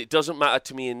 but it doesn't matter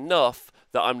to me enough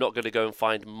that I'm not going to go and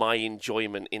find my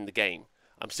enjoyment in the game.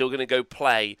 I'm still going to go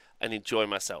play and enjoy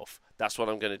myself. That's what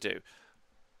I'm going to do.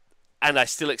 And I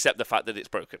still accept the fact that it's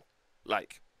broken.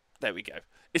 Like, there we go.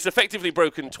 It's effectively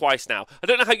broken twice now. I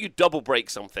don't know how you double break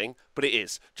something, but it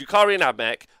is. Drukhari and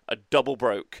Admech are double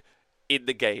broke in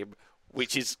the game,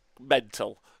 which is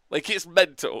mental. Like, it's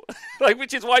mental. Like,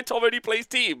 which is why Tom only plays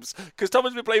teams. Because Tom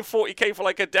has been playing 40k for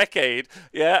like a decade,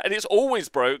 yeah, and it's always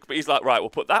broke. But he's like, right, we'll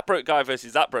put that broke guy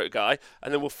versus that broke guy,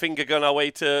 and then we'll finger gun our way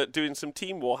to doing some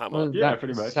team Warhammer. Well, yeah,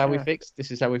 pretty much.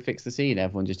 This is how we fix the scene.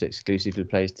 Everyone just exclusively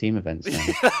plays team events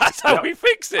now. That's how we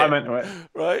fix it. I'm into it.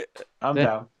 Right? I'm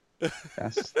down.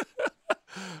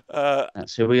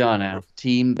 That's who we are now.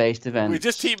 Team-based events. We're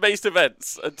just team-based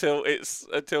events until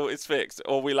it's fixed,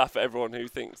 or we laugh at everyone who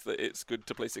thinks that it's good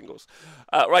to play singles.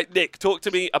 Right, Nick, talk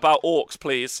to me about orcs,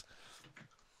 please.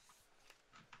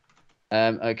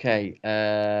 Okay.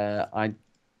 I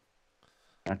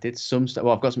did some stuff.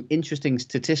 Well, I've got some interesting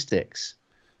statistics.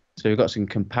 So we've got some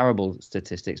comparable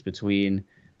statistics between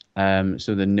some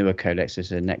of the newer codexes,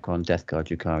 so Necron, Death Guard,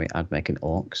 Drukhari, Admech, and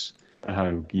Orcs.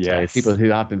 Oh, yes. So people who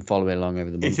have been following along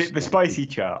over the months. Is it the spicy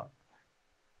chart?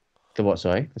 The what,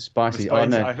 sorry? The spicy... Oh,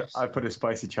 no. I put a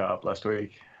spicy chart up last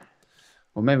week.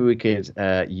 Well, maybe we could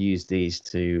use these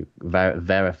to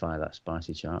verify that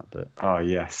spicy chart. But oh,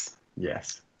 yes.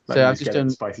 Yes. So I've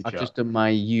just done my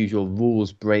usual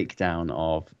rules breakdown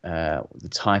of the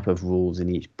type of rules in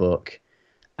each book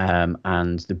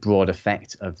and the broad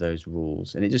effect of those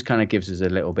rules. And it just kind of gives us a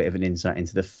little bit of an insight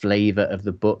into the flavour of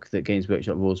the book that Games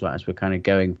Workshop Rules Writers were kind of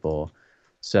going for.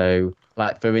 So,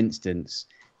 like, for instance,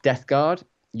 Death Guard,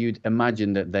 you'd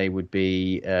imagine that they would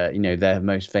be, their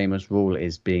most famous rule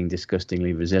is being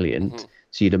disgustingly resilient. Mm-hmm.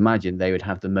 So you'd imagine they would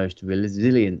have the most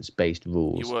resilience-based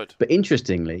rules. You would. But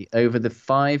interestingly, over the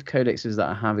 5 codexes that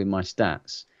I have in my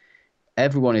stats,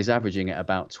 everyone is averaging at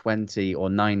about 20 or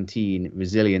 19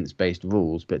 resilience-based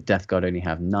rules, but Death Guard only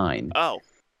have 9. Oh.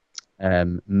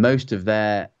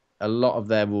 A lot of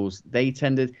their rules, their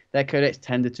codex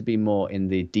tended to be more in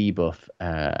the debuff,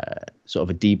 sort of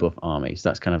a debuff army. So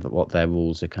that's kind of what their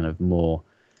rules are kind of more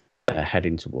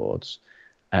heading towards.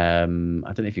 I don't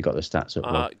know if you got the stats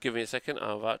up. Give me a second.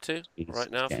 I'm about to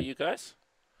right now for you guys.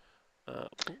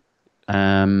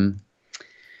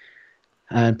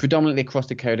 And predominantly across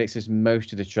the codexes,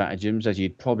 most of the stratagems, as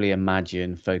you'd probably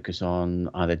imagine, focus on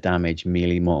either damage,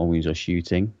 melee, mortal wounds, or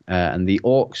shooting. And the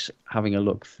orcs, having a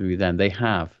look through them, they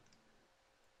have.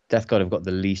 Death Guard have got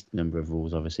the least number of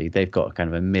rules, obviously. They've got kind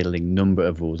of a middling number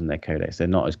of rules in their codex. They're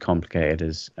not as complicated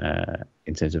as,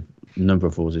 in terms of number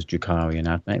of rules, as Drukhari and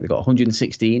Admech. They've got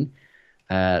 116.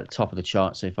 Top of the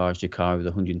chart so far is Drukhari with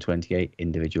 128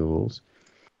 individual rules.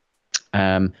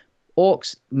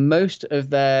 Orcs,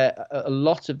 a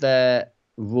lot of their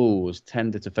rules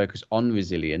tended to focus on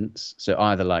resilience. So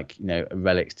either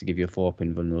relics to give you a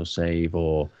 4-pin vulnerable save,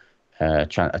 or a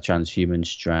transhuman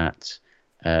strat,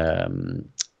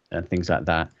 and things like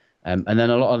that. And then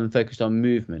a lot of them focused on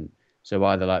movement. So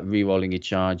either like re-rolling your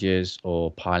charges,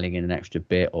 or piling in an extra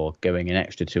bit, or going an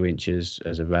extra 2 inches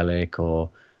as a relic, or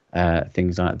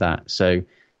things like that. So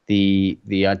the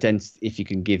identity, if you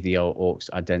can give the orcs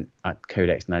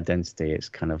codex an identity, it's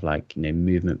kind of like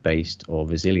movement based or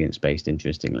resilience based.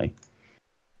 Interestingly,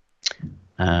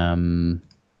 so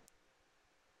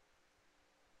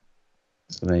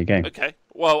there you go. Okay.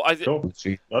 Well, cool.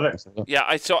 Love it. Yeah,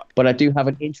 I saw. But I do have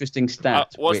an interesting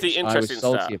stat. What's the interesting I was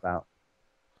salty stat? about.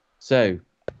 So,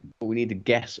 we need a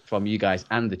guess from you guys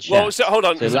and the chat. Well, so hold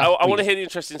on. So I want to hear the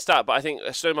interesting stat, but I think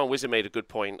Snowman Wizard made a good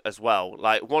point as well.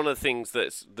 Like, one of the things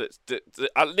that's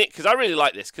Nick, because I really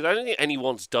like this, because I don't think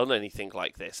anyone's done anything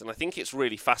like this, and I think it's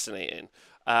really fascinating.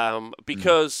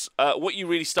 Because what you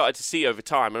really started to see over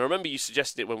time, and I remember you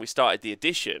suggested it when we started the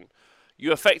edition.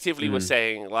 You effectively were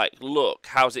saying, like, look,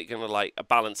 how's it going to, like,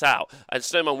 balance out? And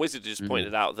Snowman Wizard just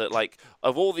pointed out that, like,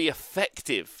 of all the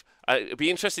effective, it'd be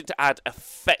interesting to add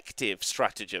effective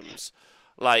stratagems.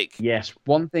 Like, yes,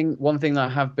 one thing that I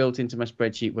have built into my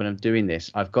spreadsheet when I'm doing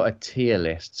this, I've got a tier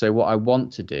list. So what I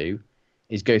want to do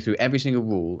is go through every single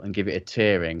rule and give it a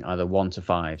tiering, either 1 to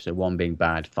 5. So 1 being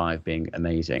bad, 5 being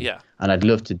amazing. Yeah. And I'd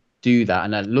love to do that,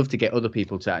 and I'd love to get other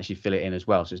people to actually fill it in as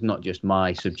well. So it's not just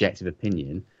my subjective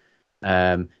opinion.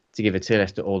 To give a tier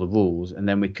list to all the rules, and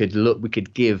then we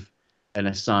could give an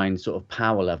assigned sort of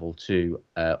power level to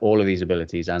all of these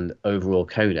abilities and overall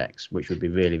codex, which would be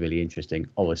really, really interesting.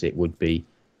 Obviously, it would be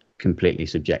completely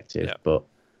subjective, but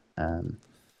I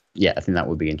think that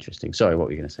would be interesting. Sorry, what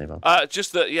were you going to say, Bob?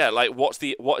 Just that, like, what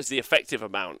is the effective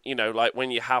amount? Like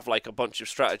when you have like a bunch of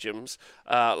stratagems,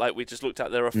 like we just looked at,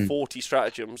 there are 40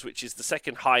 stratagems, which is the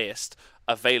second highest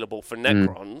available for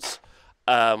Necrons.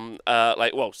 So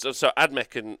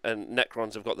Admech and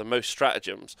Necrons have got the most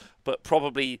stratagems, but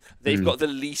probably they've got the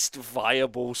least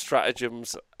viable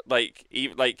stratagems.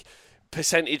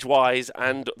 percentage-wise,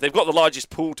 and they've got the largest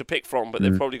pool to pick from, but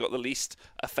they've probably got the least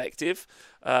effective.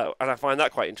 And I find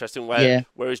that quite interesting.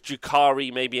 Whereas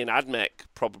Jukari, maybe in Admech,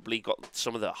 probably got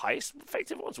some of the highest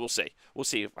effective ones. We'll see. We'll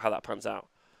see how that pans out.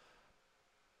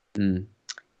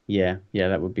 Yeah,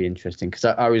 that would be interesting.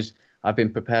 Because I've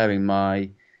been preparing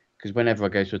because whenever I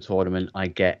go to a tournament, I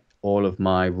get all of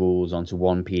my rules onto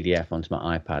one PDF onto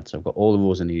my iPad. So I've got all the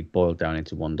rules I need boiled down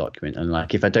into one document. And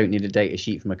like, if I don't need a data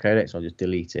sheet from a codex, I'll just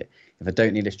delete it. If I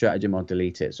don't need a stratagem, I'll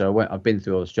delete it. So I've been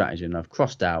through all the stratagem and I've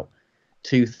crossed out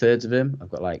 2/3 of them.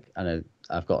 I've got like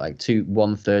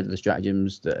 1/3 of the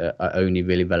stratagems that are only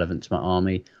really relevant to my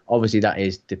army. Obviously, that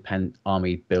is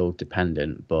army build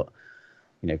dependent, but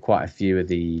quite a few of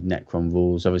the Necron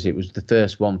rules. Obviously, it was the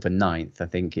first one for 9th. I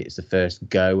think it's the first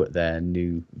go at their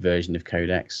new version of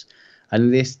Codex.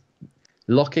 And this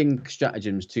locking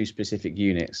stratagems to specific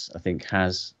units, I think,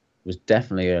 was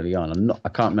definitely early on. I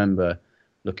can't remember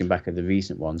looking back at the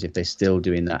recent ones if they're still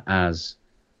doing that as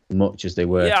much as they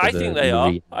were. Yeah, I think they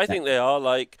are. I think they are,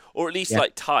 or at least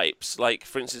like types. Like,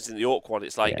 for instance, in the Orc one,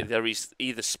 it's like there is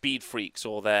either speed freaks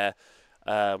or they're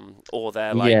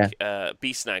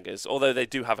beast snaggers, although they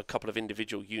do have a couple of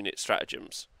individual unit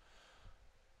stratagems.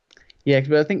 Yeah,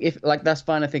 but I think that's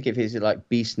fine. I think if it's like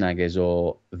beast snaggers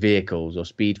or vehicles or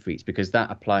speed freaks, because that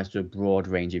applies to a broad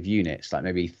range of units, like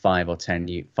maybe 5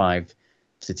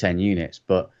 to 10 units.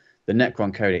 But the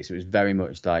Necron Codex, it was very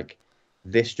much like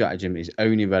this stratagem is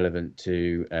only relevant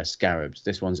to scarabs.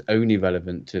 This one's only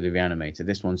relevant to the reanimator.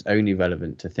 This one's only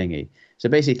relevant to thingy. So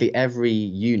basically, every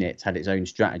unit had its own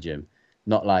stratagem.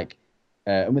 Not like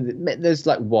there's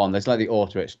like the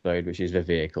auto explode, which is for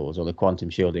vehicles, or the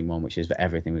quantum shielding one, which is for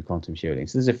everything with quantum shielding.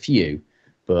 So there's a few,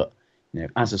 but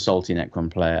as a salty Necron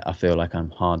player, I feel like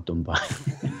I'm hard done by.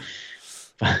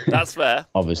 That's fair.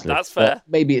 Obviously, that's fair. But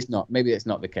maybe it's not. Maybe it's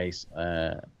not the case.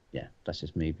 That's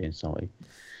just me being salty.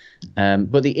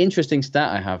 But the interesting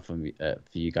stat I have for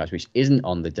you guys, which isn't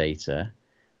on the data,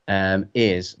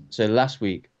 is so last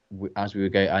week, as we were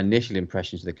going, our initial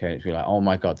impressions of the codex, we were like, oh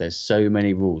my god, there's so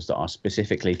many rules that are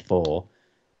specifically for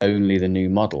only the new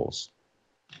models.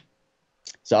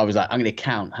 So I was like, I'm going to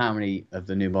count how many of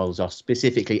the new models are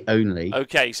specifically only.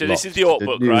 Okay, so this is the Orc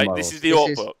book, right? Models. This is the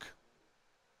Orc book.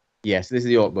 Yes, this is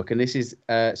the Orc book, and this is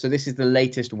this is the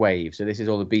latest wave. So this is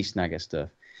all the Beast Snagger stuff.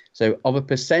 So of a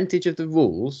percentage of the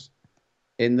rules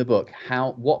in the book,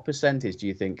 what percentage do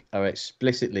you think are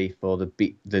explicitly for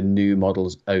the new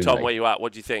models only? Tom, where you at?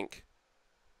 What do you think?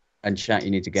 And chat,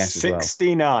 you need to guess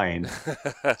 69. as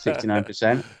well.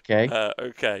 69%. Okay.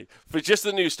 Okay. For just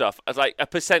the new stuff, as like a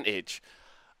percentage,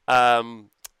 I'm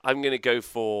going to go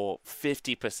for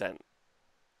 50%.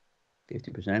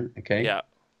 50%. Okay.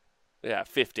 Yeah,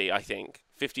 50. I think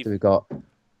 50. So we've got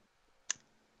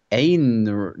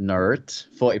Einert,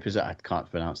 40%. I can't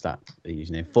pronounce that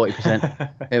username.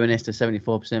 40%. Humanista,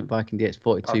 74%. Viking DX,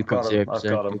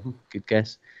 42.0%. Good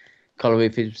guess.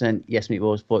 Colorway, 50%. Yes,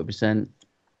 Meatballs, 40%.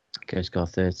 Coast Guard,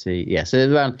 30. Yeah, so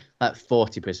there's around like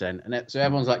 40%. And so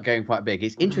everyone's like going quite big.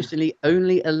 It's interestingly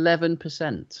only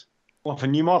 11%. What, for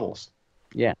new models?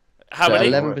 Yeah. How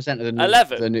many? 11% of the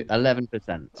new.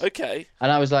 11%. Okay. And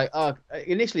I was like,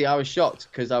 initially I was shocked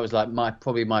because I was like, my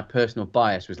personal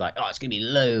bias was like, it's gonna be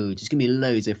loads. It's gonna be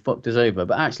loads. They fucked us over.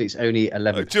 But actually, it's only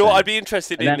 11%. Do you know what I'd be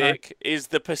interested in, Nick? Is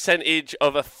the percentage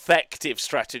of effective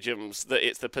stratagems that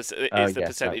it's the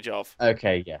percentage of?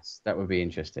 Okay, yes, that would be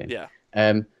interesting. Yeah.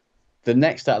 The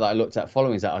next stat that I looked at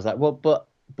following that, I was like, well, but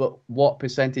what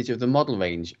percentage of the model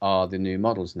range are the new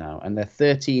models now? And they're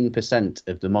 13%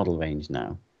 of the model range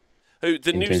now. Who,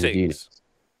 the new things?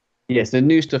 Yes, the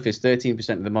new stuff is 13%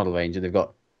 of the model range, and they've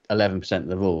got 11% of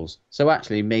the rules. So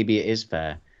actually, maybe it is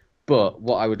fair. But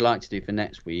what I would like to do for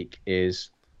next week is,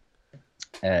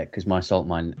 because my salt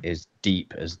mine is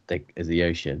deep as the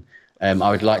ocean,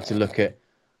 I would like to look at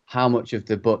how much of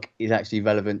the book is actually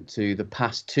relevant to the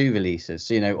past 2 releases.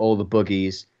 So, all the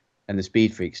buggies and the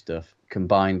Speed Freak stuff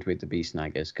combined with the Beast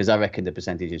Snaggers, because I reckon the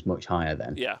percentage is much higher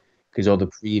then. Yeah. Because all the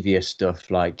previous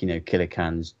stuff like, Killer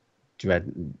Cans,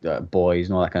 Dread Boys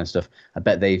and all that kind of stuff, I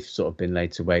bet they've sort of been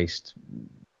laid to waste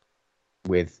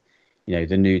with,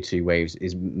 the new 2 waves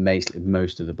is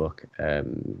most of the book,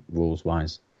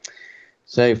 rules-wise.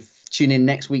 So tune in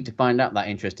next week to find out that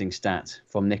interesting stat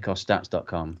from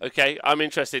nichosstats.com. Okay, I'm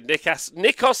interested.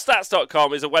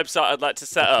 Nichosstats.com is a website I'd like to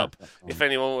set up if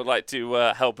anyone would like to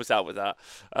help us out with that.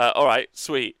 All right,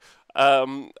 sweet.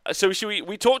 So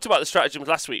we talked about the stratagems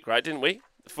last week, right? Didn't we?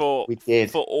 We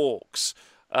did. For orcs.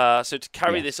 So to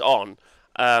carry this on,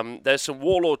 there's some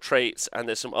warlord traits and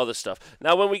there's some other stuff.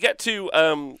 Now, when we get to I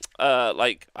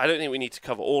don't think we need to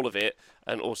cover all of it,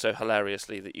 and also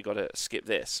hilariously that you got to skip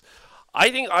this. I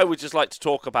think I would just like to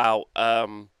talk about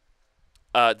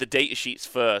the data sheets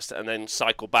first, and then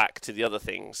cycle back to the other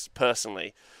things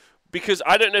personally, because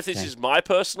I don't know if this is my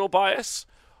personal bias,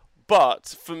 but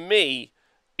for me,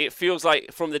 it feels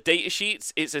like from the data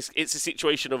sheets, it's a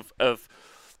situation of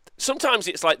sometimes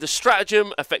it's like the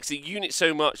stratagem affects the unit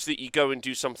so much that you go and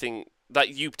do something that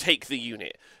you take the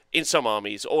unit in some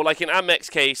armies, or like in Admech's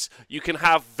case, you can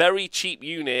have very cheap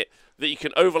unit that you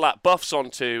can overlap buffs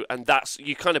onto, and that's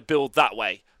you kind of build that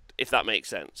way, if that makes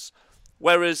sense.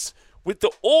 Whereas with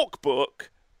the Orc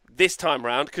book this time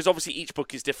around, because obviously each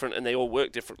book is different and they all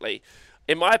work differently,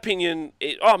 in my opinion,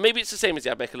 maybe it's the same as the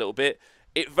Admech a little bit.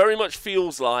 It very much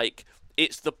feels like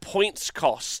it's the points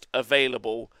cost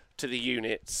available to the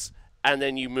units, and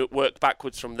then you work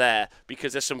backwards from there,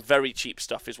 because there's some very cheap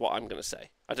stuff, is what I'm going to say.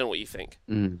 I don't know what you think.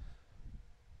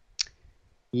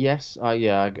 Yes, I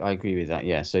agree with that.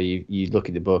 Yeah, so you look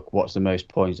at the book, what's the most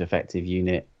points effective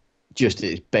unit, just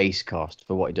its base cost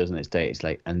for what it does in its data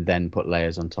slate, and then put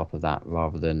layers on top of that,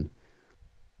 rather than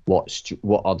what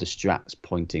are the strats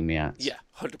pointing me at. Yeah,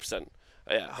 100%.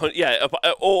 Yeah.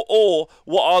 Or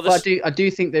what are the? But I do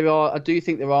think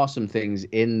there are some things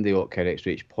in the Orc Codex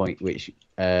which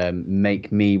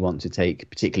make me want to take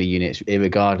particular units,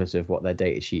 regardless of what their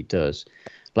data sheet does.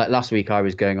 Like last week, I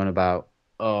was going on about,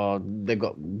 they've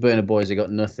got burner boys, they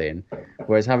got nothing.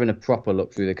 Whereas having a proper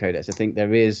look through the codex, I think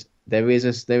there is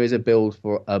a build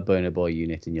for a burner boy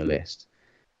unit in your list.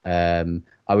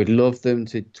 I would love them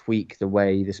to tweak the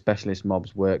way the specialist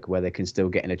mobs work, where they can still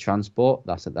get in a transport.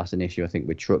 That's an issue, I think,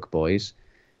 with truck boys,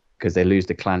 because they lose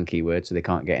the clan keyword, so they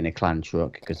can't get in a clan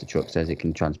truck, because the truck says it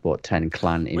can transport 10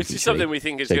 clan infantry. Which is something we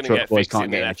think is going to get fixed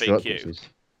in the FAQ.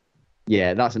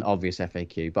 Yeah, that's an obvious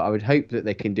FAQ, but I would hope that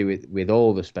they can do it with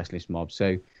all the specialist mobs.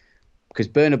 So, because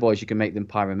burner boys, you can make them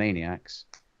pyromaniacs,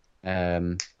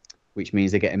 which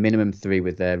means they get a minimum 3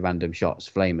 with their random shots,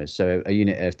 flamers. So a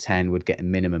unit of 10 would get a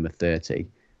minimum of 30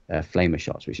 flamer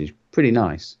shots, which is pretty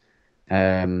nice.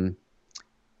 Because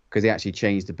they actually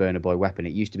changed the burner boy weapon.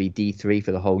 It used to be D3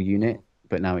 for the whole unit,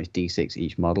 but now it's D6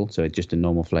 each model, so it's just a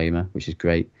normal flamer, which is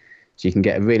great. So you can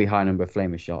get a really high number of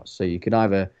flamer shots. So you could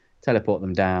either teleport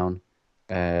them down,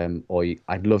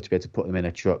 I'd love to be able to put them in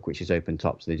a truck, which is open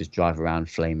top, so they just drive around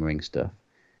flamering stuff.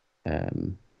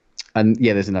 And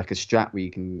yeah, there's like a strat where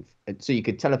you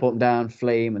could teleport them down,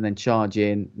 flame, and then charge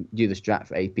in, do the strat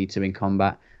for AP2 in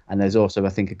combat. And there's also, I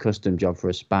think, a custom job for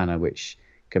a spanner, which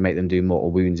can make them do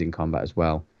mortal wounds in combat as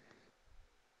well.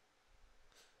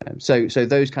 So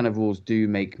those kind of rules do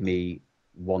make me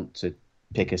want to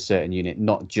pick a certain unit,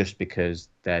 not just because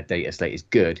their data slate is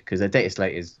good, because their data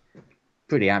slate is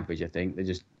pretty average, I think. They're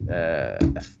just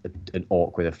an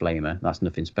orc with a flamer. That's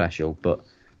nothing special, but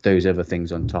those other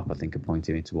things on top, I think, are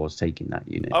pointing me towards taking that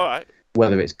unit. All right.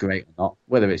 Whether it's great or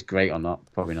not,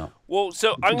 probably not. Well,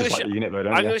 so I'm going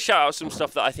to shout out some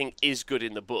stuff that I think is good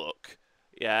in the book,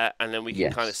 yeah, and then we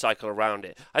can kind of cycle around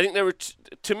it. I think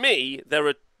to me, there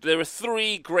are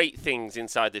 3 great things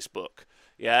inside this book,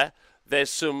 yeah. There's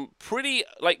some pretty,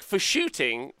 like, for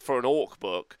shooting, for an orc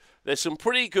book, there's some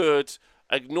pretty good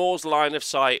ignores line of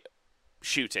sight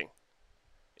shooting.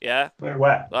 Yeah.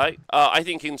 Where? Like, I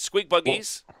think in squig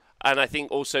buggies, and I think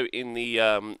also in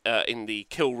the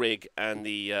kill rig and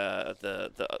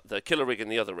the killer rig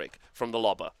and the other rig from the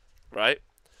lobber, right?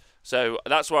 So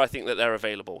that's where I think that they're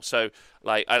available. So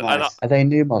like, nice. Are they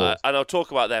new models? And I'll talk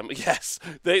about them. Yes,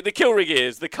 the kill rig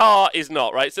is, the car is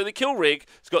not, right? So the kill rig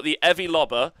has got the heavy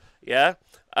lobber, yeah,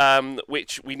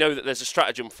 which we know that there's a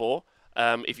stratagem for.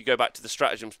 If you go back to the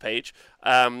stratagems page,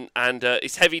 and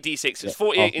it's heavy D6. It's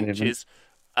 48 inches,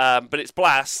 but it's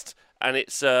blast, and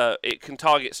it can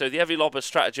target. So the heavy lobber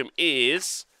stratagem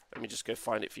is. Let me just go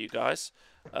find it for you guys.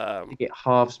 You get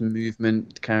halves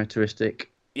movement characteristic.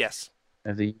 Yes.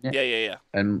 Of the unit. Yeah.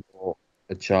 And or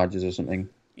a charges or something.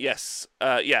 Yes.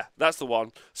 Yeah, that's the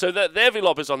one. So the heavy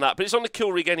lobber's on that, but it's on the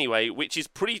kill rig anyway, which is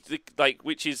pretty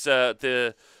which is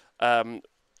the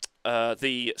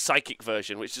psychic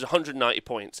version, which is 190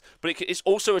 points. But it's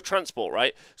also a transport,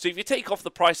 right? So if you take off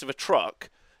the price of a truck,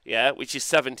 yeah, which is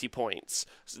 70 points,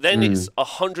 so then it's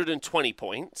 120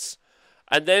 points.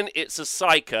 And then it's a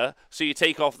psyker, so you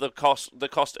take off the cost.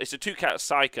 It's a 2-cat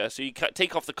psyker, so you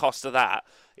take off the cost of that,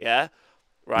 yeah,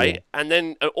 right? Yeah. And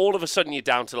then all of a sudden you're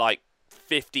down to like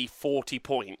 50, 40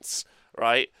 points,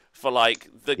 right? For like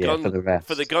the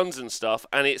for the guns and stuff,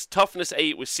 and it's toughness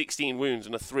 8 with 16 wounds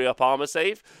and a 3-up armor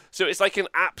save. So it's like an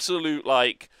absolute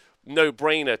like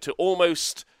no-brainer to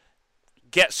almost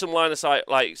get some line of sight,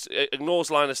 like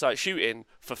ignores line of sight shooting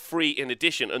for free in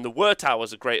addition. And the Whir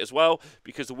Towers are great as well,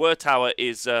 because the Whir Tower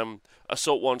is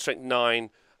assault 1, strength 9,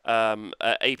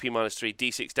 AP -3,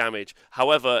 D6 damage.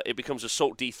 However, it becomes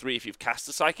Assault D3 if you've cast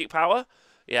the Psychic Power.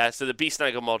 Yeah, so the Beast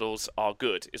Snagger models are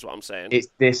good, is what I'm saying. It's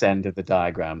this end of the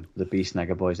diagram. The Beast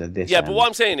Snagger boys are this Yeah, end. but what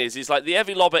I'm saying is like the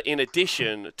Heavy Lobber, in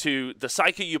addition to the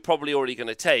Psychic you're probably already going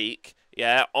to take,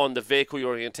 yeah, on the vehicle you're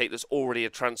already going to take that's already a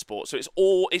transport. So it's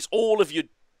all of your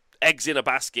eggs in a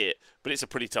basket, but it's a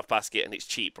pretty tough basket and it's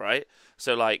cheap, right?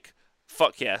 So like,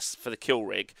 fuck yes for the kill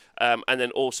rig, and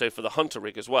then also for the hunter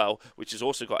rig as well, which has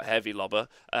also got a Heavy Lobber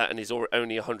and is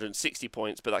only 160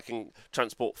 points, but that can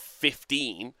transport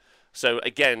 15. So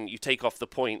again, you take off the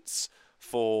points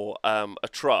for a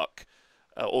truck,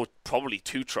 or probably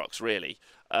 2 trucks really.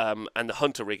 And the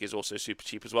hunter rig is also super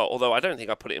cheap as well. Although I don't think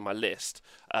I put it in my list,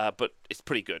 but it's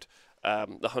pretty good.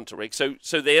 The hunter rig. So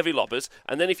the Heavy Lobbers,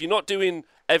 and then if you're not doing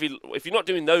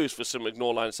those for some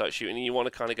ignore line of sight shooting, and you want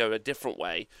to kind of go a different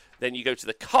way, then you go to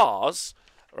the cars,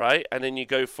 right? And then you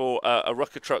go for a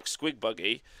Rucker Truck Squig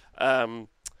Buggy,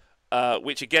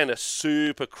 which again are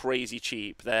super crazy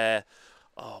cheap. They're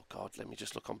Oh, God, let me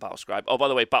just look on Battlescribe. Oh, by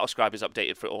the way, Battlescribe is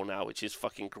updated for it all now, which is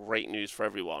fucking great news for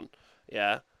everyone.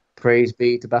 Yeah. Praise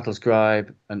be to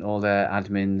Battlescribe and all their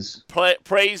admins.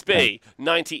 Praise be.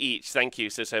 90 each. Thank you,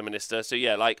 says Home Minister. So,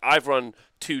 yeah, like, I've run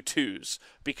 2 2s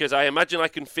because I imagine I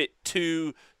can fit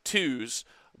 2 2s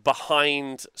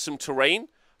behind some terrain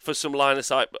for some line of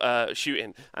sight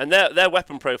shooting. And their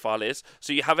weapon profile is,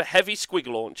 so you have a heavy squig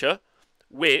launcher,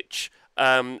 which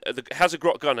has a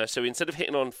grot gunner, so instead of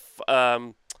hitting on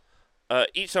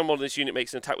each time one of this unit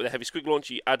makes an attack with a heavy squig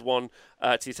launcher, you add 1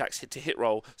 to the attack's hit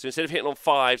roll. So instead of hitting on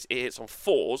 5s, it hits on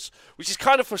 4s, which is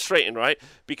kind of frustrating, right?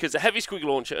 Because the heavy squig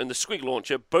launcher and the squig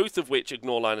launcher, both of which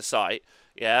ignore line of sight,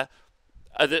 yeah,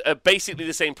 are basically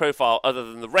the same profile other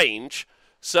than the range.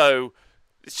 So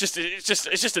it's just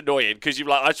annoying because you're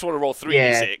like, I just want to roll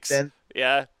 3d6.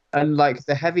 Yeah. And like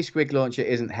the heavy squig launcher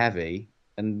isn't heavy,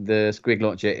 and the squig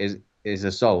launcher is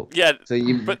assault. Yeah. So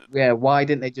why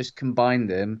didn't they just combine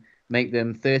them, make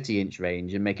them 30-inch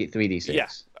range, and make it 3d6? Yeah,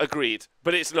 agreed.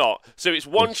 But it's not. So it's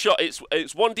one shot. It's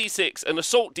 1d6, an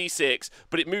assault d6,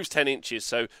 but it moves 10 inches.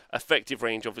 So effective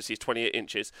range obviously is 28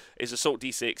 inches. Is assault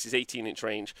d6 is 18-inch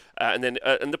range, and then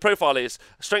and the profile is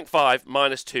strength 5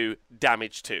 -2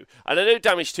 damage 2. And I know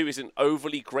damage 2 isn't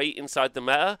overly great inside the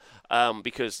meta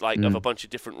because of a bunch of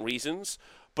different reasons.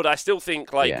 But I still think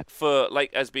for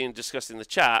as being discussed in the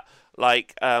chat,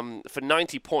 for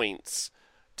 90 points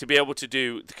to be able to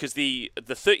do, because the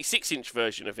 36-inch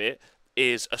version of it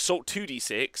is assault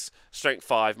 2d6, strength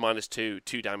 5 -2,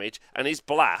 2 damage, and is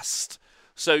blast.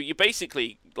 So you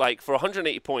basically for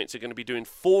 180 points are going to be doing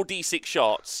 4d6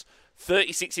 shots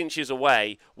 36 inches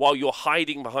away while you're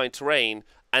hiding behind terrain,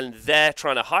 and they're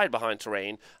trying to hide behind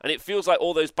terrain, and it feels like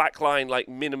all those backline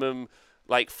minimum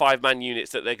 5-man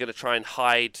units that they're going to try and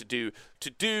hide to do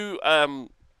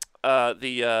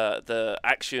the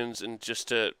actions and just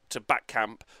to back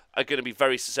camp are going to be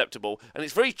very susceptible, and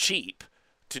it's very cheap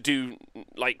to do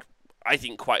I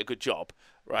think quite a good job,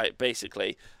 right?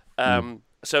 Basically,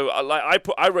 so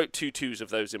I wrote 2 2s of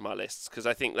those in my lists because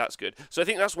I think that's good. So I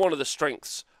think that's one of the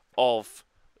strengths of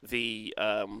the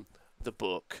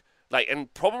book,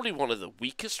 and probably one of the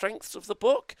weaker strengths of the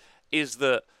book is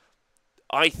that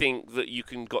I think that you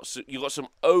got some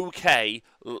okay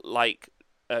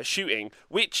shooting,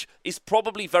 which is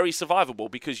probably very survivable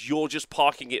because you're just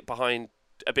parking it behind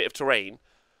a bit of terrain,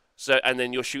 and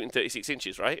then you're shooting 36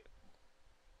 inches, right?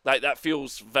 That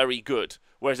feels very good.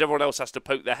 Whereas everyone else has to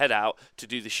poke their head out to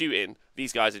do the shooting.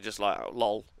 These guys are just like, oh,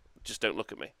 lol, just don't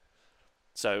look at me.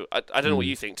 So I don't know what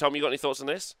you think. Tom, you got any thoughts on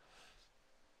this?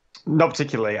 Not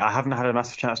particularly. I haven't had a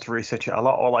massive chance to research it a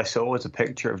lot. All I saw was a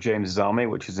picture of James's army,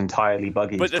 which is entirely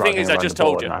buggy. But the thing is, I just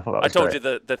told you. I told you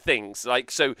the things.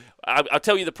 So I'll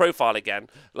tell you the profile again.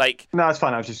 No, it's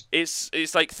fine. I was just.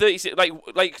 It's like 36.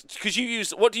 Because you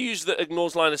use, what do you use that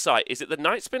ignores line of sight? Is it the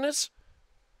Night Spinners?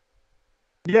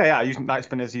 Yeah. I use Night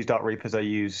Spinners. I use Dark Reapers. I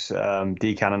use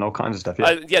Decan and all kinds of stuff.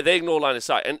 Yeah, they ignore line of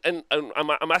sight. And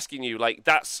I'm asking you,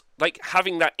 that's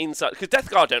having that insight, because Death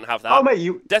Guard don't have that. Oh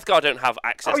mate, Death Guard don't have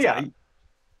access. To that.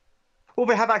 Well,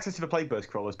 they have access to the Plague Burst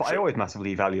crawlers, but sure. I always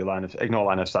massively value ignore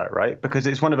line of sight, right? Because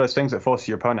it's one of those things that forces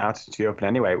your opponent out to the open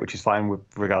anyway, which is fine with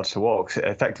regards to walks. It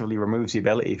effectively removes the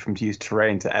ability from to use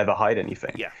terrain to ever hide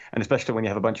anything. Yeah. And especially when you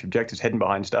have a bunch of objectives hidden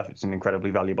behind stuff, it's an incredibly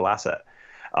valuable asset.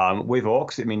 With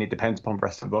orcs, it depends upon the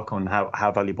rest of the book on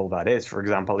how valuable that is. For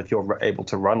example, if you're able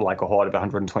to run like a horde of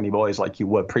 120 boys like you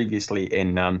were previously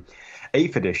in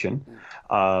 8th edition,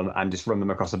 and just run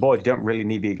them across the board, you don't really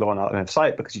need the ignore line of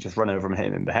sight because you just run over them and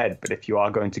hit them in the head. But if you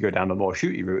are going to go down the more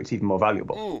shooty route, it's even more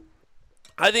valuable.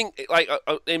 I think,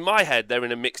 in my head, they're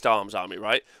in a mixed arms army,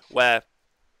 right? Where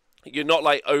you're not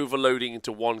like overloading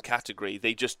into one category.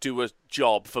 They just do a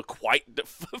job for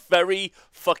very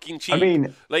fucking cheap. I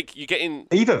mean, like you're getting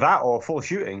either that or full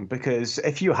shooting, because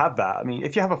if you have that, I mean,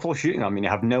 if you have a full shooting, I mean, you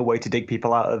have no way to dig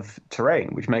people out of terrain,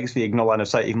 which makes the ignore line of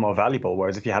sight even more valuable.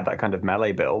 Whereas if you have that kind of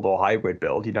melee build or hybrid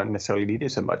build, you don't necessarily need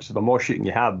it so much. So the more shooting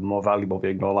you have, the more valuable the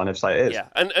ignore line of sight is. Yeah,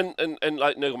 and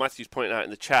like Nogel Matthews pointed out in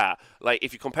the chat, like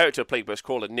if you compare it to a Plague Burst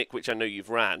Crawler, Nick, which I know you've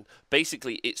ran,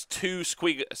 basically it's two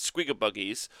squigger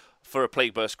buggies for a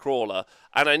Plague Burst Crawler,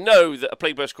 and I know that a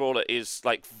Plague Burst Crawler is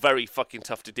like very fucking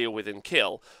tough to deal with and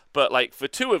kill, but like for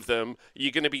two of them,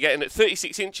 you're going to be getting at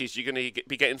 36 inches, you're going to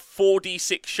be getting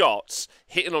 4d6 shots,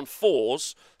 hitting on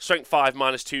 4s, strength 5,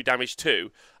 -2, damage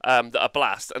 2, that are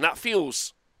blast, and that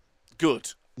feels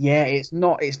good. Yeah, it's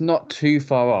not too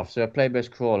far off. So a Plague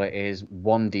Burst Crawler is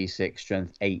 1d6,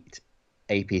 strength 8,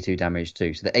 AP2, damage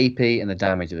 2. So the AP and the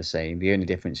damage are the same. The only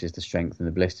difference is the strength and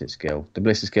the ballistic skill. The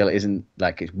ballistic skill isn't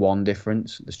like it's one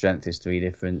difference. The strength is 3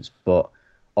 difference. But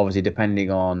obviously,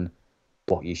 depending on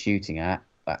what you're shooting at,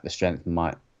 the strength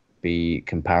might be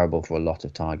comparable for a lot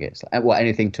of targets. Well,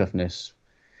 anything toughness.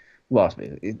 Well,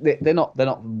 they're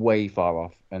not way far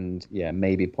off. And yeah,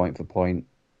 maybe point for point,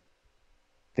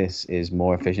 this is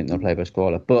more efficient than a Plague Burst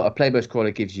Crawler. But a Plague Burst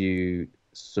Crawler gives you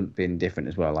something different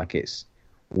as well. Like it's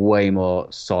way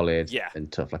more solid and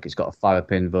tough. Like it's got a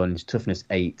 5-pin vunge, toughness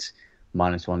 8,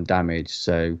 -1 damage.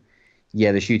 So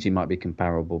yeah, the shooting might be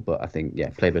comparable, but I think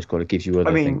Plague Burst Crawler gives you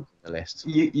other things on the list.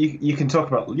 You can talk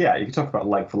about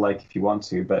like for like if you want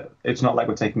to, but it's not like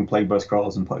we're taking Plague Burst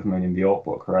Crawlers and putting them in the Orc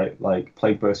book, right? Like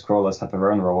Plague Burst Crawlers have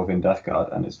their own role within Death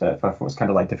Guard, and it's therefore it's kind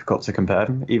of like difficult to compare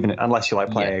them, even unless you like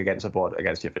playing against a board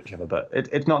against each other. But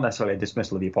it's not necessarily a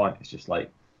dismissal of your point. It's just like,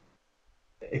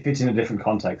 if it's in a different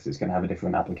context, it's going to have a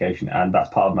different application, and that's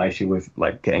part of my issue with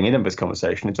like getting into this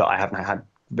conversation. Is that I haven't had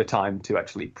the time to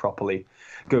actually properly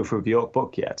go through the Orc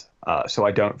book yet, so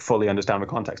I don't fully understand the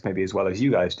context maybe as well as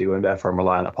you guys do, and therefore I'm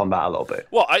relying upon that a little bit.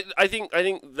 Well, I think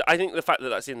the fact that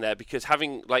that's in there, because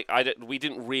having we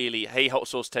didn't really. Hey, Hot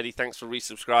Sauce Teddy, thanks for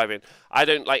resubscribing. I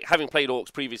don't like having played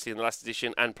Orcs previously in the last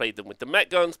edition and played them with the Met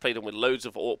guns, played them with loads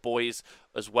of Orc boys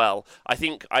as well. I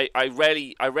think I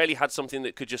rarely had something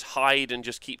that could just hide and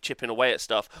just keep chipping away at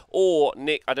stuff. Or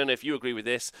Nick, I don't know if you agree with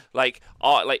this. Like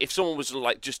if someone was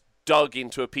like just dug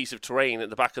into a piece of terrain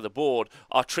at the back of the board,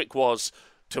 our trick was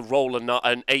to roll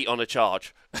an 8 on a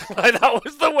charge. Like, that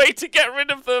was the way to get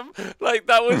rid of them. Like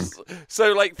that was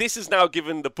so. Like this is now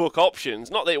given the book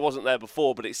options. Not that it wasn't there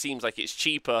before, but it seems like it's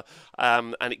cheaper,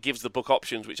 and it gives the book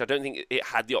options, which I don't think it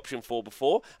had the option for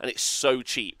before. And it's so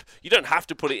cheap. You don't have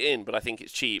to put it in, but I think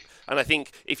it's cheap. And I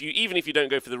think even if you don't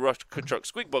go for the Rush Truck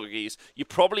Squig Buggies, you're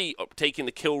probably taking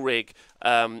the kill rig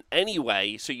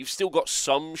anyway. So you've still got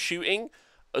some shooting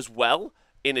as well.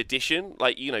 In addition,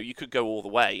 like, you could go all the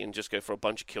way and just go for a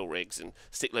bunch of kill rigs and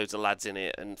stick loads of lads in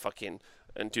it and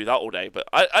do that all day. But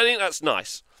I think that's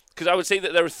nice, because I would say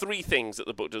that there are 3 things that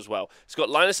the book does well. It's got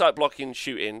line of sight blocking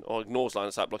shooting, or ignores line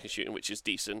of sight blocking shooting, which is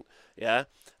decent. Yeah.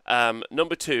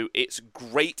 Number 2, it's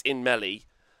great in melee,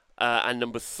 and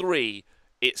number 3,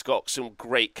 it's got some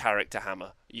great character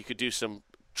hammer. You could do some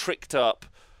tricked up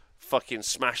fucking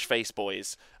smash face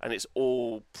boys, and it's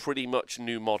all pretty much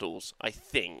new models, I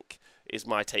think, is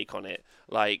my take on it.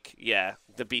 Like, yeah,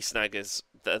 the Beast Snaggers,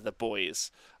 the boys,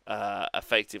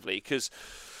 effectively, because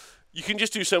you can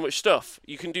just do so much stuff.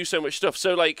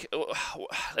 So, like,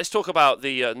 let's talk about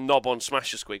the knob on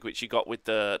Smasher Squig, which you got with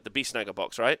the Beast Snagger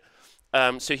box, right?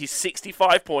 So he's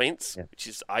 65 points, which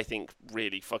is, I think,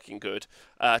 really fucking good.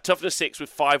 Toughness 6 with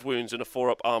 5 wounds and a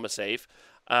 4-up armor save.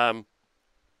 For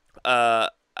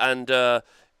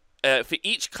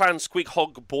each Clan Squig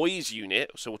Hog Boys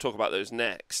unit, so we'll talk about those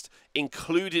next,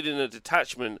 included in a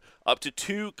detachment, up to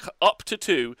two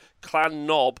Clan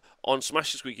Knob on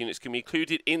Smasher Squig units can be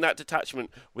included in that detachment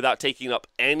without taking up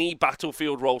any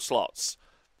battlefield role slots.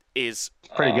 Is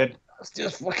pretty good. It's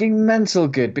just fucking mental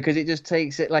good, because it just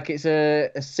takes it like it's a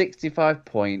 65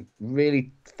 point.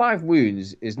 Really, 5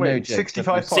 wounds is no joke.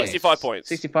 65 points. 65 points.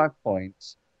 65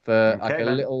 points for a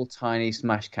little tiny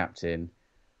Smash Captain.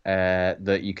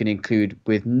 That you can include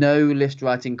with no list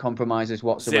writing compromises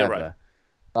whatsoever. 0.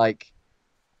 Like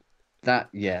that,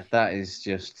 that is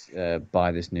just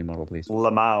buy this new model, please.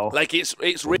 Lamau. Like it's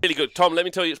really good. Tom, let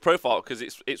me tell you its profile, because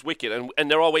it's wicked,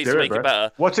 and there are ways to make it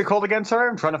better. What's it called again? Sorry,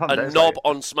 I'm trying to find a knob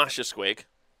on Smasher Squig.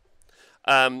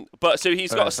 But so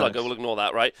he's got a slugger. We'll ignore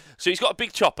that, right? So he's got a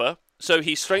big chopper. So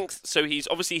he's strength. So he's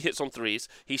obviously hits on 3s.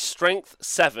 He's strength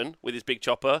 7 with his big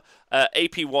chopper,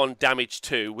 AP 1, damage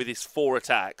 2 with his 4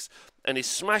 attacks, and his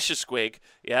smasher squig.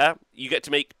 Yeah, you get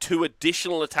to make 2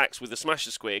 additional attacks with the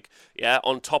smasher squig. Yeah,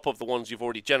 on top of the ones you've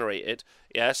already generated.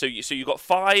 Yeah, so you got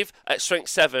 5 at strength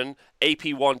 7,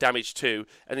 AP 1, damage 2,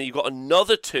 and then you got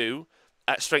another 2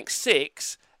 at strength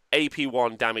 6, AP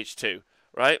 1, damage 2.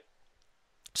 Right.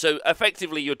 So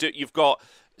effectively, you've got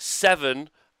 7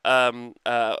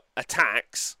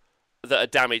 attacks that are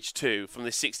damage 2 from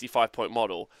this 65-point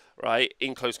model, right?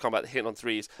 In close combat, hitting on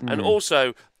 3s. And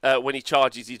also, when he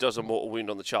charges, he does a mortal wound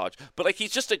on the charge. But like,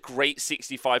 he's just a great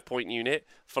 65-point unit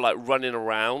for like running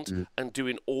around and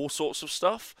doing all sorts of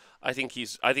stuff. I think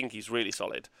he's really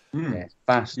solid. Yeah,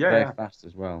 fast, very fast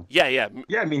as well. Yeah.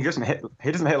 Yeah, I mean, he doesn't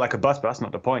hit like a bus, but that's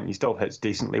not the point. He still hits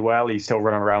decently well. He's still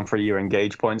running around for your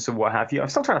engage points and what have you. I'm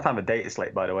still trying to find the data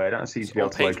slate, by the way. I don't seem to be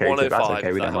able to locate it. That's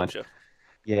okay, we don't mind.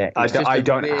 Yeah, I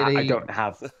don't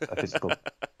have a physical.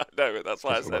 No, that's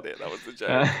why I said it. That was the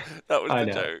joke. That was the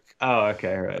joke. Oh,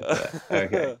 okay, right.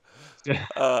 Okay.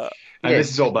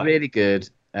 This is all really good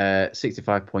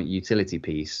 65-point utility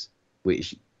piece,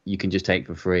 which you can just take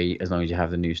for free as long as you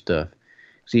have the new stuff.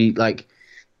 So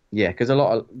because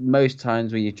most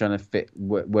times when you're trying to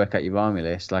work out your army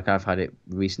list, like I've had it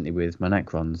recently with my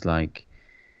Necrons, like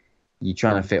you're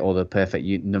trying to fit all the perfect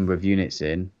number of units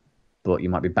in, but you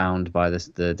might be bound by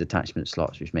the detachment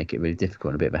slots, which make it really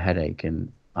difficult and a bit of a headache.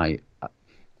 And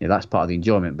that's part of the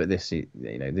enjoyment. But this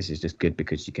is just good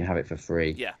because you can have it for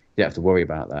free. Yeah, you don't have to worry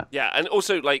about that. Yeah, and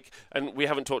also and we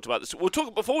haven't talked about this.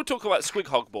 Before we talk about Squig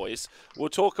Hog Boys. We'll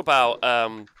talk about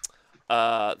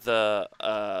the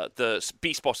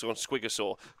Beast Boss on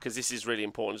Squigosaur, because this is really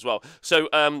important as well. So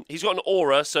he's got an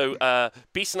aura, so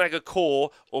Beast Snagger core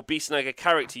or Beast Snagger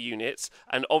character units,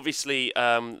 and obviously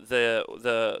the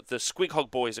Squig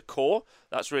Hog Boy is a core.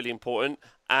 That's really important,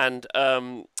 and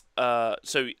the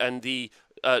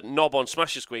Knob on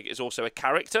Smasher Squig is also a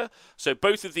character. So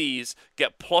both of these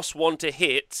get +1 to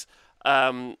hit.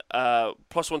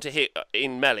 +1 to hit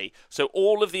in melee. So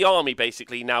all of the army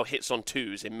basically now hits on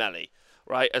 2s in melee,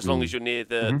 right? As long as you're near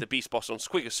the Beast Boss on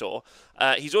Squigosaur.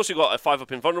 He's also got a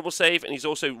 5-up invulnerable save, and he's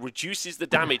also reduces the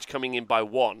damage coming in by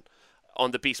 1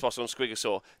 on the Beast Boss on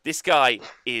Squigosaur. This guy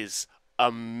is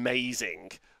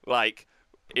amazing,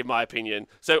 in my opinion.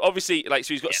 So obviously,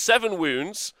 so he's got 7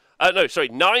 wounds.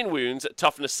 9 wounds at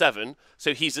toughness 7.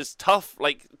 So he's as tough,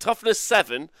 toughness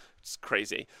 7. It's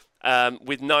crazy.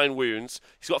 With 9 wounds.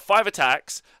 He's got 5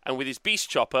 attacks, and with his Beast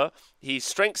Chopper, he's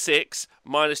strength 6,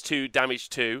 -2, damage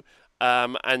 2,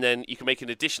 and then you can make an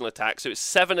additional attack. So it's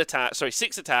 6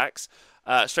 attacks,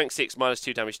 strength 6,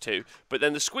 -2, damage 2. But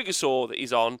then the Squigosaur that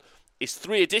he's on is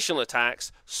 3 additional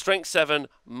attacks, strength 7,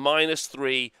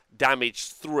 -3, damage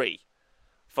 3,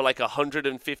 for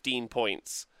 115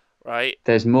 points, right?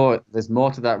 There's more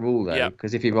to that rule though,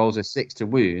 because if he rolls a 6 to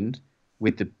wound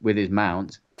with his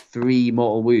mount, 3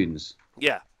 mortal wounds.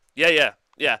 Yeah.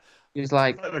 It's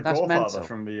like that's mental.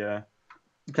 From the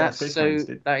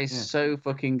that is so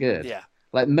fucking good. Yeah.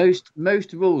 Like most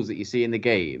rules that you see in the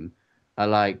game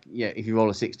are if you roll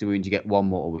a 6 to wound, you get 1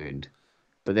 mortal wound.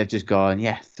 But they've just gone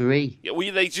 3. Yeah,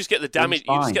 well, they just get the damage.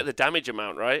 You just get the damage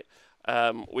amount, right?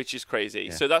 Which is crazy.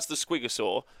 Yeah. So that's the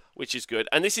Squigosaur, which is good.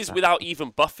 And this is without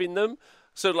even buffing them.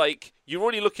 So you're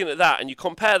already looking at that, and you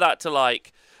compare that to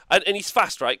and he's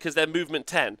fast, right? Because they're movement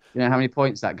 10. You know how many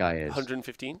points that guy is?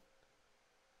 115.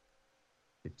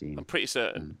 15. I'm pretty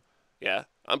certain. Yeah,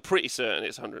 I'm pretty certain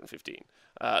it's 115.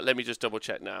 Let me just double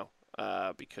check now,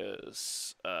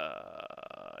 because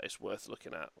it's worth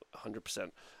looking at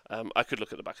 100%. I could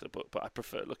look at the back of the book, but I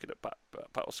prefer looking at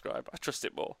Battle Scribe. I trust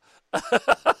it more.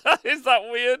 Is that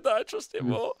weird that I trust it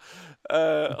more?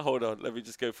 Hold on, let me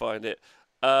just go find it.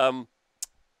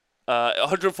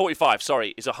 145.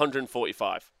 Sorry, it's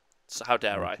 145. So how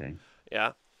dare I?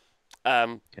 Yeah.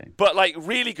 But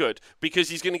really good, because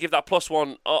he's going to give that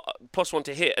 +1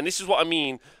 to hit, and this is what I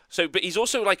mean. So, but he's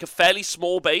also a fairly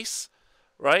small base,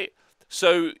 right?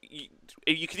 So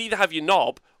you could either have your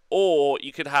Knob, or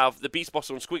you could have the Beast Boss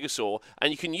on Squigosaur,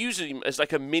 and you can use him as a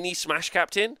mini Smash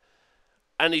Captain,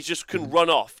 and he just can run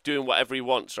off doing whatever he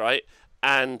wants, right?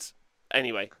 And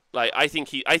anyway, I think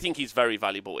he's very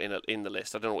valuable in the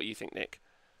list. I don't know what you think, Nick.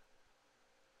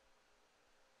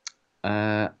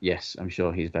 Yes, I'm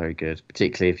sure he's very good,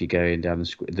 particularly if you're going down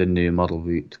the new model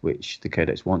route, which the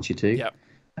Codex wants you to.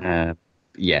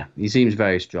 Yeah. He seems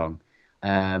very strong.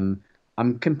 I'm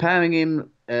comparing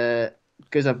him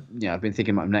because I've been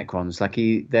thinking about Necrons.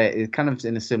 They're kind of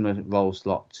in a similar role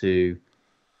slot to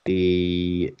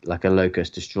a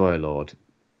Locust Destroyer Lord.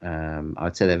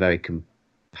 I'd say they're very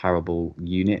comparable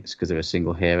units because they're a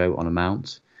single hero on a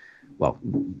mount. Well,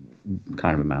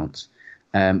 kind of a mount.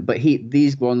 But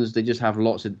these ones, they just have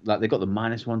lots of, like, they've got the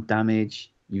 -1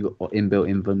 damage. You got inbuilt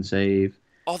invuln save.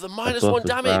 Oh, the -1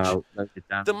 damage. Well,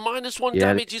 the -1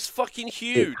 damage is fucking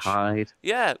huge. Hide.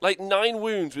 Yeah, like 9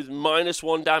 wounds with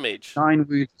 -1 damage. 9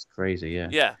 wounds is crazy, yeah.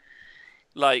 Yeah.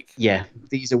 Like, yeah,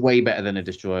 these are way better than a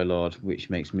Destroyer Lord, which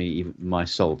makes my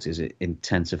salt is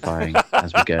intensifying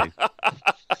as we go.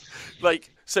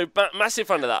 Like, so massive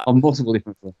fan of that. On multiple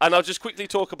different fronts. And I'll just quickly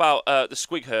talk about the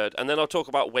Squig Herd, and then I'll talk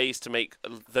about ways to make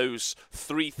those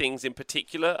 3 things in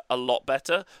particular a lot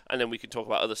better, and then we can talk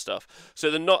about other stuff.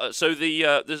 So the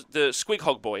Squig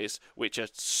Hog Boys, which are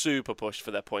super pushed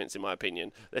for their points in my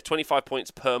opinion, they're 25 points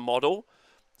per model.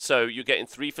 So you're getting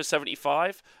 3 for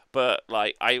 75, but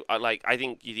like I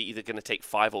think you're either going to take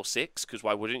 5 or 6, because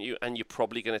why wouldn't you? And you're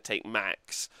probably going to take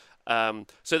max.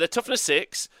 So they're toughness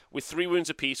 6 with 3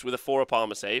 wounds apiece with a 4-up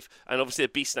armor save, and obviously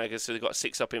they're beast snaggers, so they've got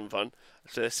 6-up invuln,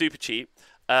 so they're super cheap.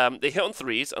 They hit on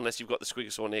 3s unless you've got the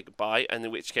Squigosaur nearby, and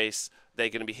in which case they're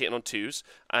going to be hitting on 2s,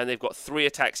 and they've got 3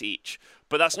 attacks each.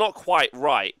 But that's not quite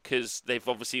right, because they've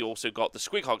obviously also got the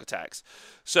Squig Hog attacks.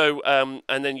 So, and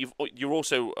then you're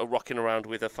also rocking around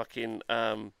with a fucking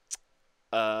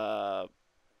oh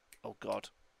god,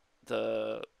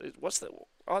 they're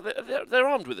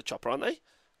armed with a chopper, aren't they?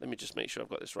 Let me just make sure I've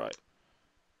got this right.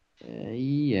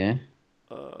 Yeah.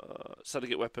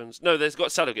 Surrogate weapons. No, they've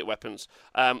got surrogate weapons,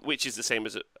 which is the same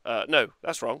as no,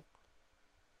 that's wrong.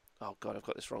 Oh god, I've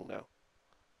got this wrong now.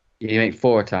 You make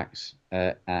 4 attacks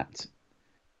at.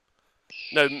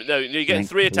 No, you're getting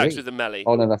 3 attacks with the melee.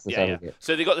 Oh no, that's the surrogate. Yeah.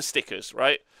 So they got the stickers,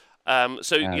 right?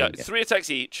 So you got 3 attacks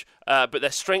each, but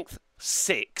they're strength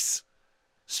 6,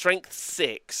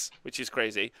 which is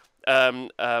crazy.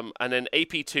 And then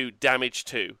AP 2, damage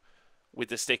 2. With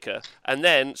the sticker, and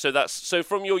then so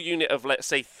from your unit of, let's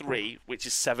say, 3, which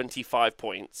is 75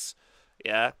 points,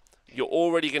 yeah, you're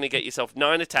already going to get yourself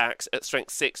 9 attacks at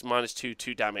strength 6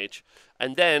 -2 damage,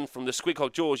 and then from the Squig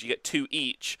Hog Jaws you get 2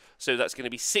 each, so that's going to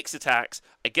be 6 attacks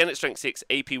again at strength 6,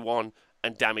 AP 1,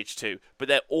 and damage 2. But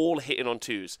they're all hitting on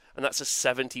 2s, and that's a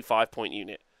 75 point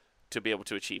unit to be able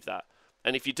to achieve that.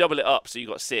 And if you double it up, so you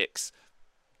got 6,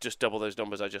 just double those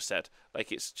numbers I just said.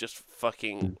 Like, it's just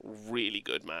fucking really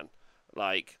good, man.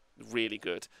 Like, really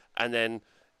good. And then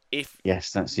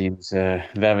yes, that seems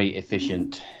very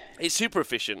efficient. It's super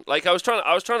efficient. Like, I was trying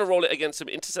to roll it against some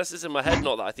intercessors in my head.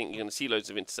 Not that I think you're going to see loads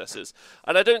of intercessors,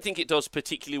 and I don't think it does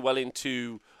particularly well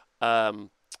into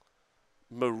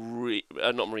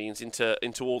not Marines,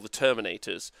 into all the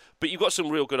Terminators. But you've got some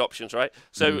real good options, right?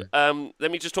 So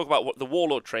let me just talk about what the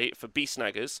Warlord trait for Beast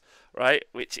Snaggers, right?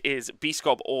 Which is Beast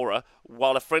Gob Aura.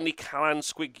 While a friendly clan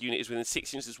Squig unit is within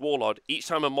 6 units of Warlord, each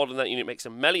time a model in that unit makes a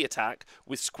melee attack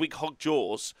with Squig Hog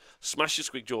Jaws, Smash your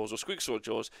Squig Jaws or Squig Sword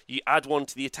Jaws, you add 1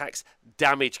 to the attack's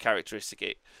damage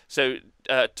characteristic. So,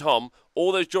 Tom,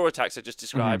 all those jaw attacks I just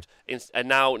described are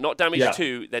now not damage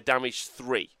 2, they're damage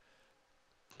 3.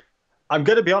 I'm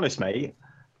going to be honest, mate.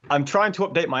 I'm trying to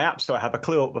update my app so I have a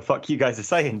clue what the fuck you guys are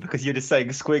saying, because you're just saying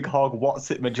Squig Hog,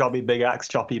 what's it, my jobby, big axe,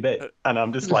 choppy bit. And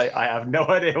I'm just like, I have no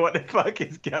idea what the fuck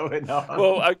is going on.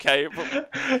 Well, okay.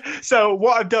 So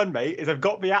what I've done, mate, is I've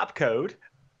got the app code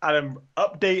and I'm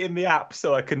updating the app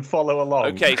so I can follow along.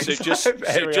 Okay, so just some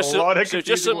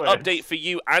update for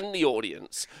you and the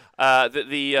audience. That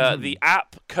the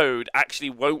app code actually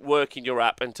won't work in your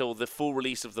app until the full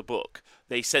release of the book.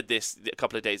 They said this a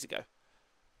couple of days ago.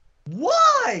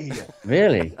 Why?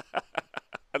 Really?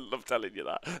 I love telling you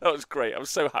that. That was great. I was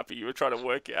so happy you were trying to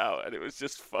work it out, and it was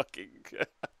just fucking...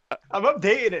 I'm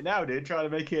updating it now, dude, trying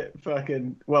to make it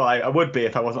fucking... Well, I would be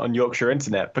if I wasn't on Yorkshire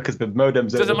internet, because the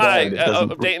modem's... Doesn't matter.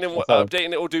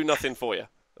 Updating it will do nothing for you.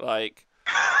 Like...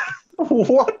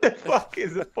 What the fuck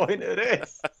is the point of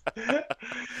this?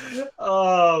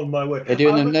 Oh my word! They're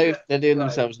doing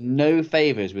themselves no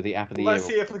favors with the app of the year. Let's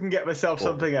see if we can get myself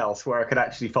something else where I could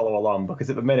actually follow along, because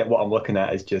at the minute what I'm looking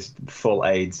at is just full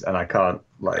AIDS, and I can't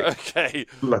Okay.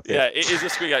 Yeah, it is a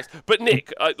Squig Axe. But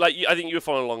Nick, I think you were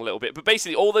following along a little bit. But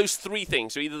basically, all those 3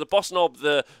 things. So either the boss knob,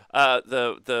 the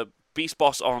beast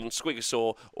boss on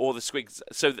Squigosaur, or the Squigs.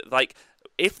 So like.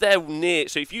 If they're near,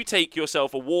 so if you take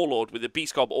yourself a Warlord with a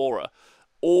Beast Gob Aura,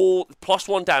 all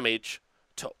 +1 damage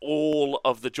to all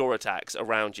of the jaw attacks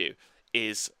around you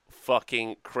is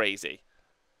fucking crazy.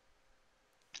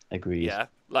 Agreed. Yeah,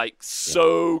 like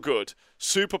so good,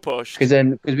 super push.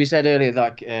 Because we said earlier,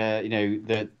 like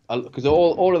because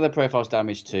all of their profiles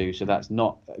damage too, so that's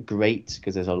not great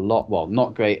because there's a lot. Well,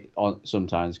 not great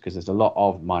sometimes because there's a lot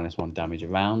of -1 damage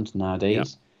around nowadays. Yep.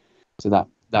 So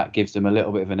that gives them a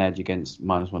little bit of an edge against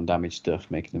 -1 damage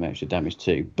stuff, making them extra damage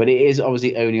too. But it is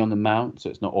obviously only on the mount, so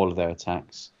it's not all of their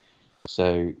attacks.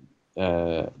 So,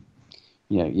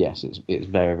 yes, it's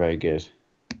very, very good.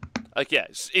 Yeah,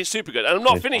 it's super good. And I'm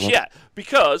not finished yet,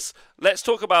 because let's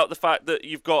talk about the fact that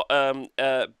you've got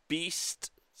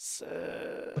Beast...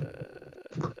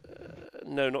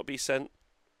 no, not Beast Sent.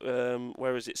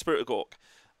 Where is it? Spirit of Gork.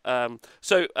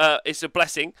 So it's a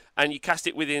blessing, and you cast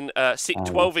it within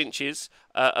 12 inches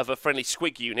of a friendly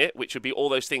squig unit, which would be all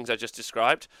those things I just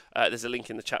described. There's a link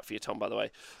in the chat for you, Tom, by the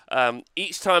way.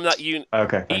 Each time that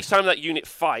unit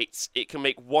fights, it can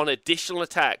make one additional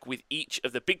attack with each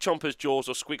of the big chompers, jaws,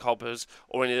 or squig hoppers,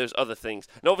 or any of those other things.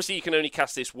 Now, obviously, you can only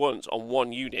cast this once on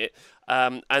one unit,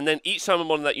 and then each time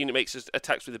one of that unit makes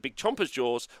attacks with the big chompers,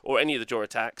 jaws, or any of the jaw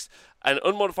attacks, an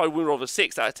unmodified wound roll of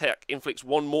 6, that attack inflicts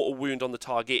 1 mortal wound on the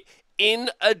target.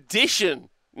 In addition,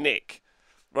 Nick,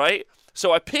 right?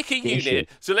 So I pick a unit.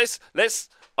 So let's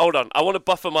hold on. I want to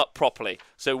buff them up properly.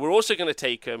 So we're also going to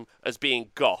take them as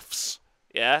being goths.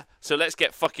 Yeah. So let's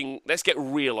get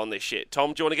real on this shit.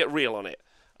 Tom, do you want to get real on it?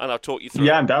 And I'll talk you through.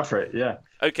 Yeah, I'm down for it. Yeah.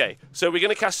 Okay. So we're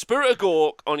going to cast Spirit of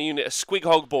Gork on a unit of Squig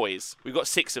Hog boys. We've got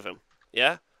 6 of them.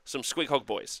 Yeah. Some Squig Hog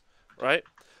boys. Right.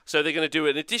 So they're going to do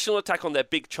an additional attack on their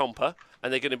big chomper,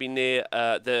 and they're going to be near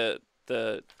the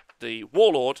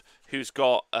warlord who's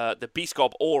got the Beast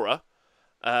Gob aura.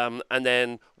 And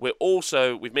then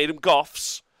we've made them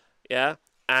goths, yeah,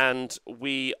 and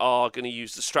we are going to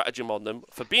use the stratagem on them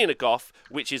for being a goth,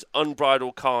 which is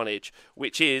Unbridled Carnage,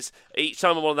 which is each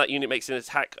time one of that unit makes an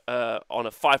attack on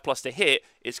a 5+ to hit,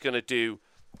 it's going to do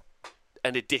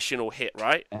an additional hit,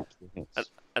 right?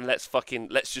 And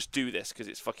let's just do this because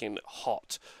it's fucking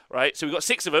hot, right? So we've got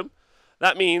 6 of them.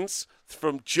 That means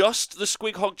from just the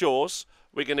Squig Hog Jaws,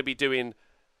 we're going to be doing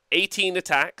 18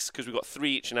 attacks, because we've got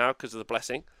 3 each now because of the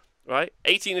blessing, right?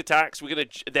 18 attacks.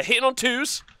 They're hitting on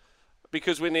 2s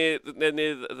because they're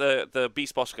near the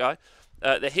beast boss guy.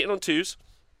 They're hitting on 2s.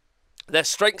 They're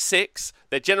strength 6.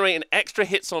 They're generating extra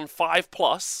hits on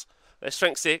 5+. They're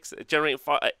strength 6. They're generating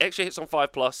extra hits on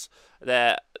 5+.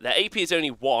 Their AP is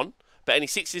only 1, but any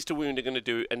 6s to wound are going to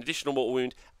do an additional mortal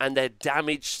wound, and they're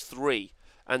damage 3.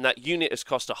 And that unit has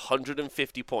cost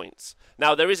 150 points.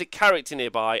 Now, there is a character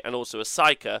nearby and also a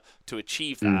psyker to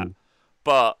achieve that.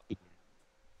 But,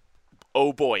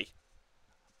 oh boy.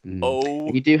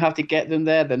 Oh. You do have to get them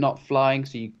there. They're not flying,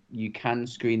 so you can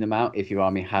screen them out if your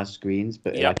army has screens.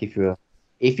 But like if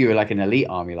you're like an elite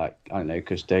army, like, I don't know,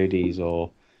 Custodes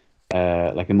or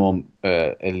like a more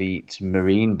elite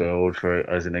Marine build,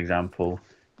 as an example,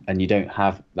 and you don't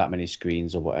have that many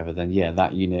screens or whatever, then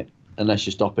that unit, unless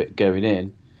you stop it going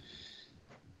in.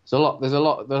 There's a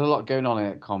lot going on in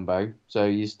that combo. So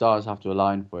your stars have to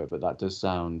align for it, but that does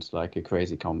sound like a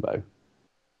crazy combo.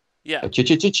 Yeah. A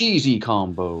cheesy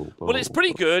combo. Well, it's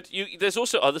pretty good. There's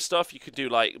also other stuff you could do,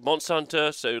 like Monster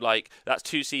Hunter. So like that's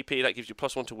 2 CP. That gives you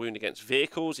 +1 to wound against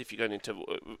vehicles. If you're going into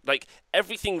like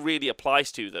everything really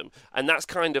applies to them, and that's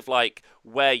kind of like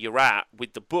where you're at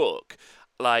with the book,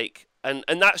 like. And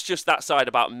that's just that side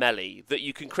about melee, that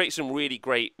you can create some really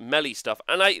great melee stuff.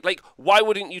 And why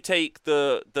wouldn't you take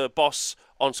the boss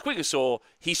on Squigosaur?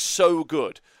 He's so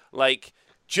good.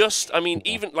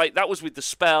 Even like that was with the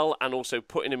spell and also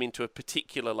putting him into a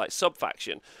particular like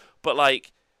sub-faction. But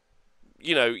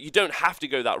you don't have to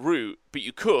go that route, but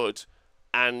you could,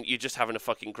 and you're just having a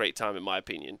fucking great time, in my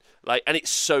opinion. And it's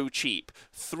so cheap.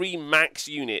 3 max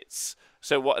units.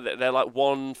 So they're like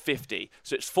 150.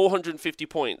 So it's 450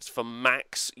 points for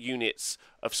max units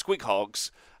of Squig Hogs,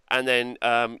 and then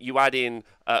you add in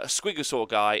a Squigosaur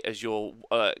guy as your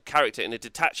character in a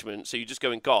detachment. So you just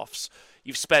go in goths.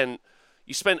 You spent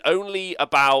only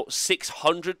about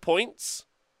 600 points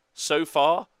so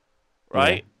far,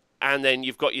 right? Yeah. And then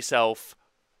you've got yourself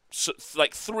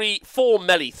like 4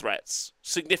 melee threats,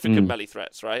 significant melee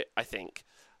threats, right? I think,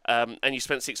 and you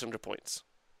spent 600 points.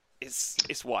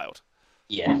 It's wild.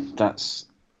 Yeah, that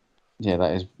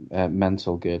is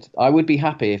mental good. I would be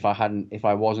happy if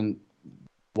I wasn't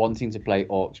wanting to play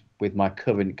orcs with my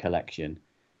current collection.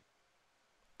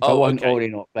 If I wasn't already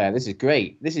an orc player. This is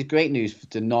great. This is great news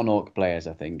to non-orc players,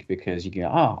 I think, because you can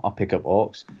go, I'll pick up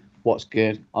orcs. What's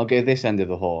good? I'll go this end of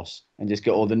the horse and just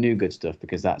get all the new good stuff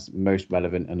because that's most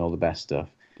relevant and all the best stuff.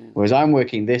 Whereas I'm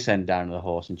working this end down of the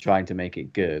horse and trying to make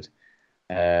it good.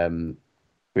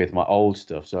 With my old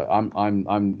stuff, so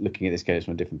I'm looking at this case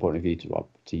from a different point of view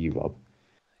to you, Rob.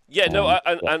 Yeah, no,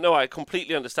 I know, I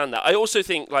completely understand that. I also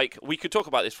think we could talk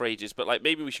about this for ages, but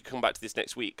maybe we should come back to this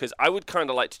next week because I would kind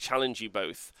of like to challenge you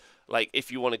both, if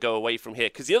you want to go away from here.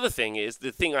 Because the other thing is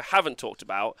the thing I haven't talked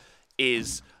about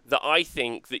is that I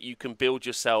think that you can build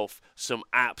yourself some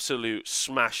absolute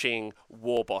smashing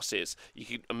war bosses. You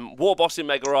can war boss in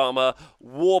Mega Armor,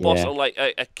 war boss on like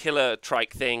a killer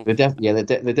trike thing. The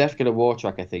Death Killer War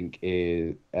Track, I think,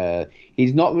 is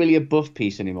he's not really a buff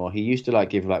piece anymore. He used to like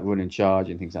give like run and charge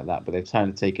and things like that, but they've kind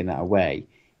of taken that away.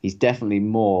 He's definitely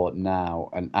more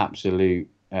now an absolute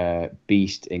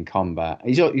beast in combat.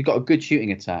 He's got a good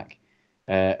shooting attack.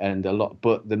 And a lot,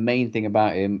 but the main thing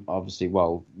about him, obviously,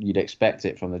 well, you'd expect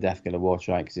it from the Death Killer War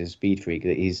Trike because he's a speed freak,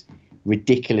 that he's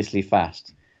ridiculously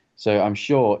fast. So I'm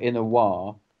sure in a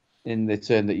war, in the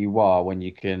turn that you war, when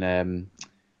you can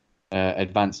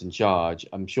advance and charge,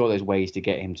 I'm sure there's ways to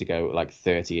get him to go like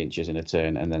 30 inches in a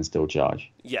turn and then still charge.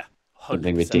 Yeah, 100%.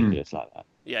 Something ridiculous like that.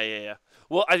 Yeah.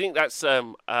 Well, I think that's.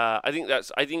 I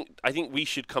think we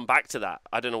should come back to that.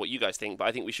 I don't know what you guys think, but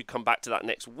I think we should come back to that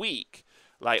next week.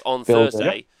 Like on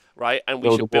Thursday, right? And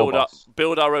we should build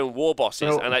our own war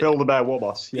bosses. Build a bear war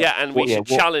boss. Yeah, and we should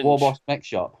challenge War Boss Mech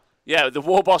Shop. Yeah, the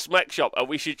War Boss Mech Shop, and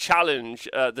we should challenge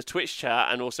the Twitch chat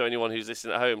and also anyone who's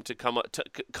listening at home to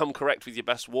come correct with your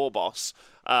best war boss,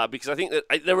 because I think that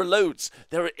there are loads.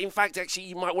 In fact, actually,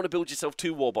 you might want to build yourself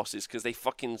 2 war bosses because they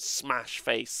fucking smash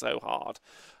face so hard,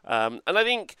 and I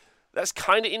think that's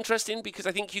kind of interesting because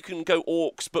I think you can go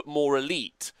orcs but more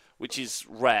elite, which is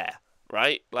rare.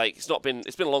 Right, like it's been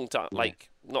a long time, like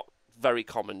not very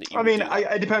common. That you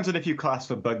it depends on if you class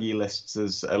for buggy lists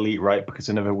as elite, right? Because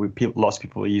I know lots of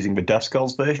people are using the Death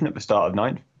Skulls version at the start of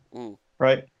 9th,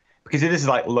 right? Because it is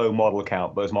like low model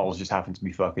count. Those models just happen to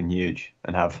be fucking huge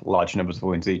and have large numbers of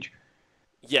wounds each.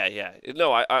 Yeah.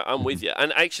 No, I'm with you.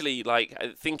 And actually, like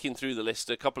thinking through the list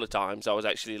a couple of times, I was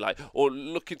actually like, or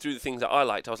looking through the things that I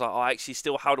liked, I was like,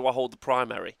 how do I hold the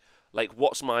primary? Like,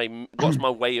 what's my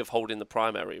way of holding the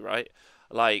primary, right?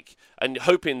 Like, and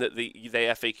hoping that they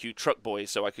FAQ truck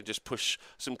boys, so I could just push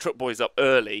some truck boys up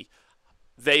early.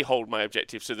 They hold my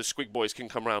objective, so the squig boys can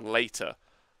come around later.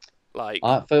 Like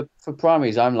for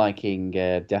primaries, I'm liking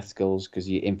Death Skulls because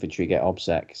your infantry get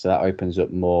obsec, so that opens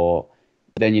up more.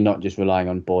 Then you're not just relying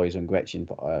on boys on Gretchen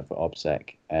for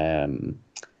obsec.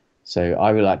 So I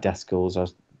really like Death Skulls.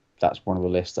 That's one of the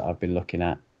lists that I've been looking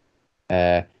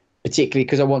at. Particularly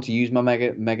because I want to use my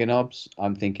mega knobs.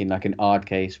 I'm thinking like an Ard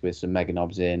case with some mega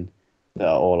knobs in that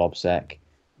are all obsec.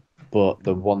 But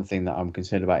the one thing that I'm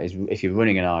concerned about is if you're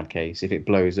running an Ard case, if it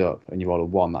blows up and you roll a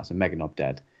 1, that's a mega knob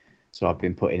dead. So I've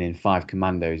been putting in 5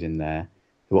 commandos in there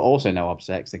who are also no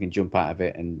obsecs. They can jump out of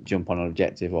it and jump on an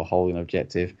objective or hold an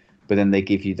objective. But then they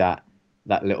give you that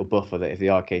little buffer that if the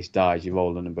Ard case dies, you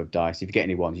roll a number of dice. If you get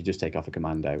any ones, you just take off a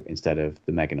commando instead of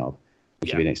the mega knob,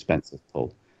 which would be an expensive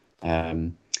pull.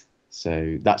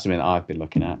 So that's something that I've been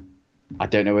looking at. I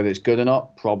don't know whether it's good or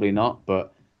not, probably not.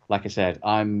 But like I said,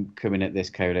 I'm coming at this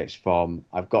codex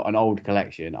I've got an old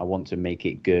collection. I want to make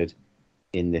it good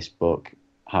in this book.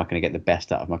 How can I get the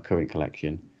best out of my current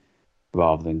collection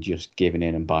rather than just giving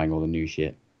in and buying all the new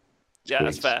shit? Yeah,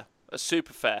 that's fair. That's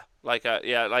super fair. Like,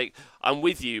 I'm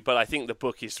with you, but I think the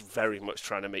book is very much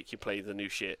trying to make you play the new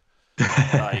shit.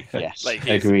 Like, yes,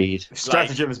 agreed.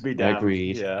 Stratagem must be down.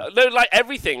 Agreed. Yeah. No, like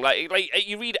everything. Like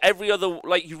you read every other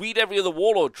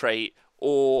warlord trait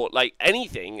or like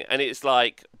anything, and it's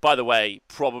like, by the way,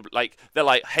 probably like they're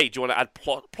like, hey, do you want to add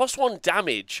 +1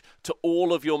 damage to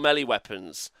all of your melee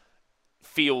weapons?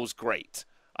 Feels great.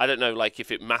 I don't know, like if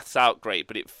it maths out great,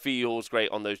 but it feels great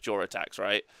on those jaw attacks,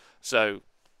 right? So,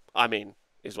 I mean,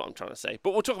 is what I'm trying to say.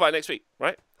 But we'll talk about it next week,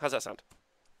 right? How's that sound?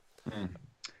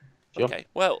 Sure. Okay,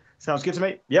 well... Sounds good to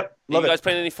me. Yep, love it. You guys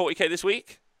playing any 40k this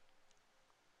week?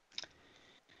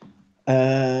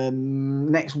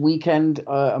 Next weekend,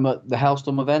 I'm at the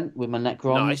Hellstorm event with my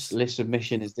Necrons. Nice. List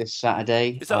submission is this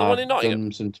Saturday. Is that the one in Nottingham?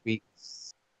 Done some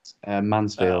tweets.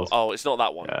 Mansfield. Oh, it's not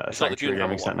that one. It's not the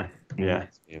Goonhammer one. Yeah,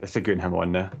 it's the Goonhammer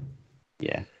one now.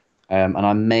 Yeah. And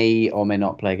I may or may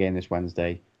not play a game this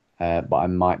Wednesday, but I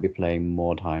might be playing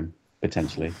Mordheim,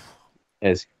 potentially.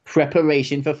 As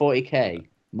preparation for 40k.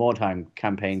 Mordheim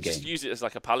campaign game. Just use it as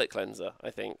like a palate cleanser,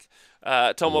 I think.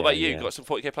 Tom, what about you? Got some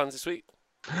 40k plans this week?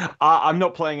 I'm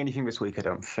not playing anything this week, I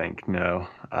don't think. No.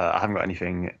 I haven't got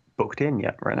anything booked in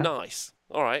yet right now. Nice.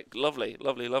 All right. Lovely.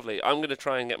 I'm going to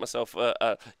try and get myself,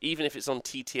 even if it's on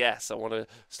TTS, I want to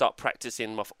start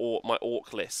practicing my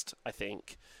orc list, I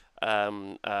think.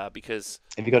 Because...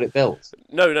 Have you got it built?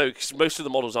 No, because most of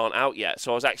the models aren't out yet.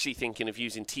 So I was actually thinking of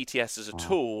using TTS as a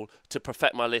tool to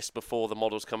perfect my list before the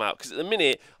models come out. Because at the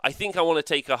minute, I think I want to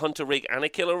take a hunter rig and a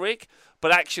killer rig.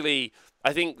 But actually,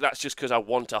 I think that's just because I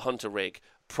want a hunter rig.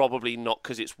 Probably not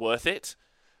because it's worth it.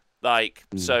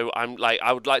 So I'm like,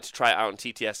 I would like to try it out on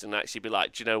TTS and actually be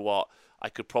like, do you know what? I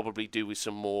could probably do with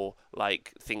some more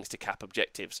like things to cap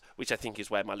objectives, which I think is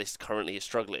where my list currently is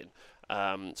struggling.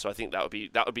 So I think that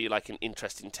would be like an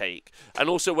interesting take, and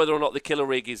also whether or not the killer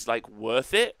rig is like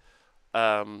worth it.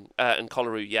 And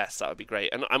Collaroo, yes, that would be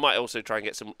great. And I might also try and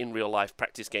get some in real life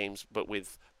practice games, but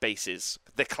with bases,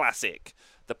 the classic,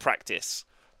 the practice,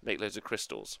 make loads of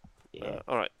crystals. Yeah.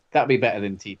 All right. That'd be better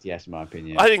than TTS, in my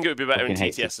opinion. I think it would be better in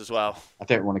TTS as well. I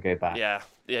don't want to go back. Yeah,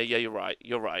 you're right.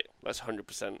 You're right. That's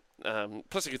 100%.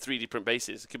 Plus, you could 3D print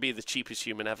bases. It could be the cheapest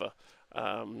human ever.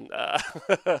 All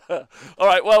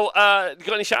right, well, you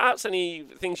got any shout-outs? Any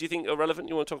things you think are relevant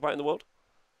you want to talk about in the world?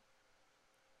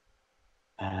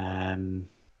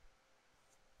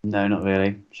 No, not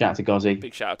really. Shout out to Gozzy.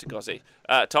 Big shout out to Gozzy.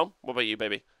 Tom, what about you,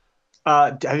 baby?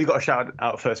 Have you got a shout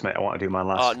out first, mate? I want to do mine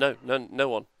last. No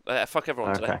one. Fuck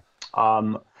everyone today.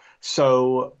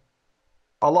 So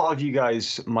a lot of you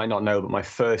guys might not know, but my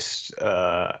first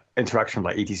interaction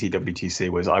with like ETC WTC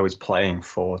was I was playing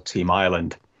for Team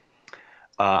Ireland,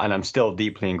 and I'm still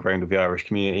deeply ingrained with the Irish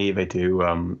community. They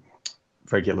do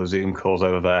regular Zoom calls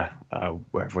over there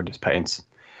where everyone just paints.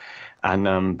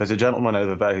 And there's a gentleman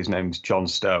over there whose name's John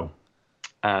Stowe,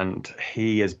 and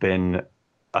he has been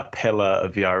a pillar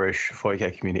of the Irish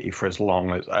 40k community for as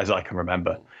long as I can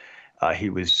remember.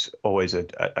 He was always a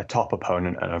top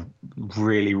opponent and a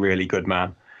really, really good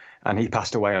man. And he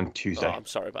passed away on Tuesday. Oh, I'm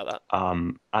sorry about that.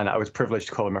 And I was privileged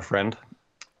to call him a friend.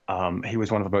 He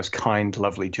was one of the most kind,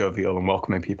 lovely, jovial, and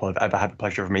welcoming people I've ever had the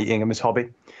pleasure of meeting in this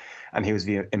hobby. And he was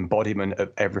the embodiment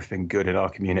of everything good in our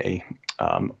community.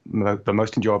 The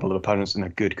most enjoyable of opponents and a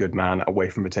good man away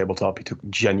from the tabletop. He took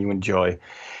genuine joy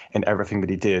in everything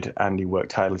that he did, and he worked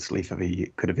tirelessly for the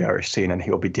good of the Irish scene, and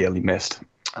he'll be dearly missed.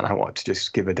 And I want to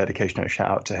just give a dedication and a shout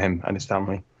out to him and his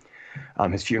family.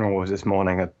 His funeral was this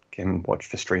morning. I came and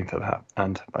watched the stream for that,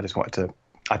 and I just wanted to.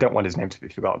 I don't want his name to be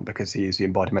forgotten because he is the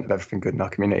embodiment of everything good in our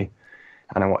community,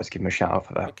 and I wanted to give him a shout out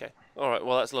for that. Okay, all right.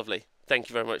 Well, that's lovely. Thank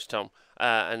you very much, Tom.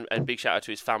 And big shout out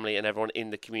to his family and everyone in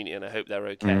the community, and I hope they're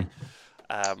okay.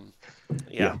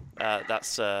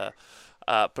 That's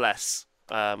bless.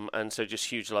 And so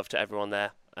just huge love to everyone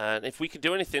there. And if we could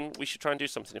do anything, we should try and do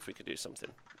something if we could do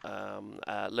something.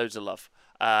 Loads of love.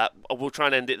 We'll try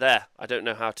and end it there. I don't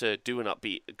know how to do an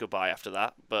upbeat goodbye after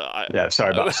that, but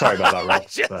sorry about that, Rob.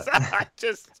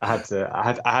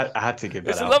 I had to give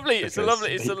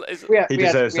that. He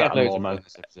deserves that more, man.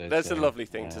 That's a lovely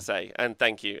thing to say, and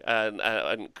thank you.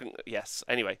 And yes.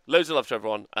 Anyway, loads of love to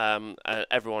everyone.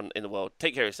 Everyone in the world.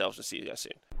 Take care of yourselves, and see you guys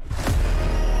soon.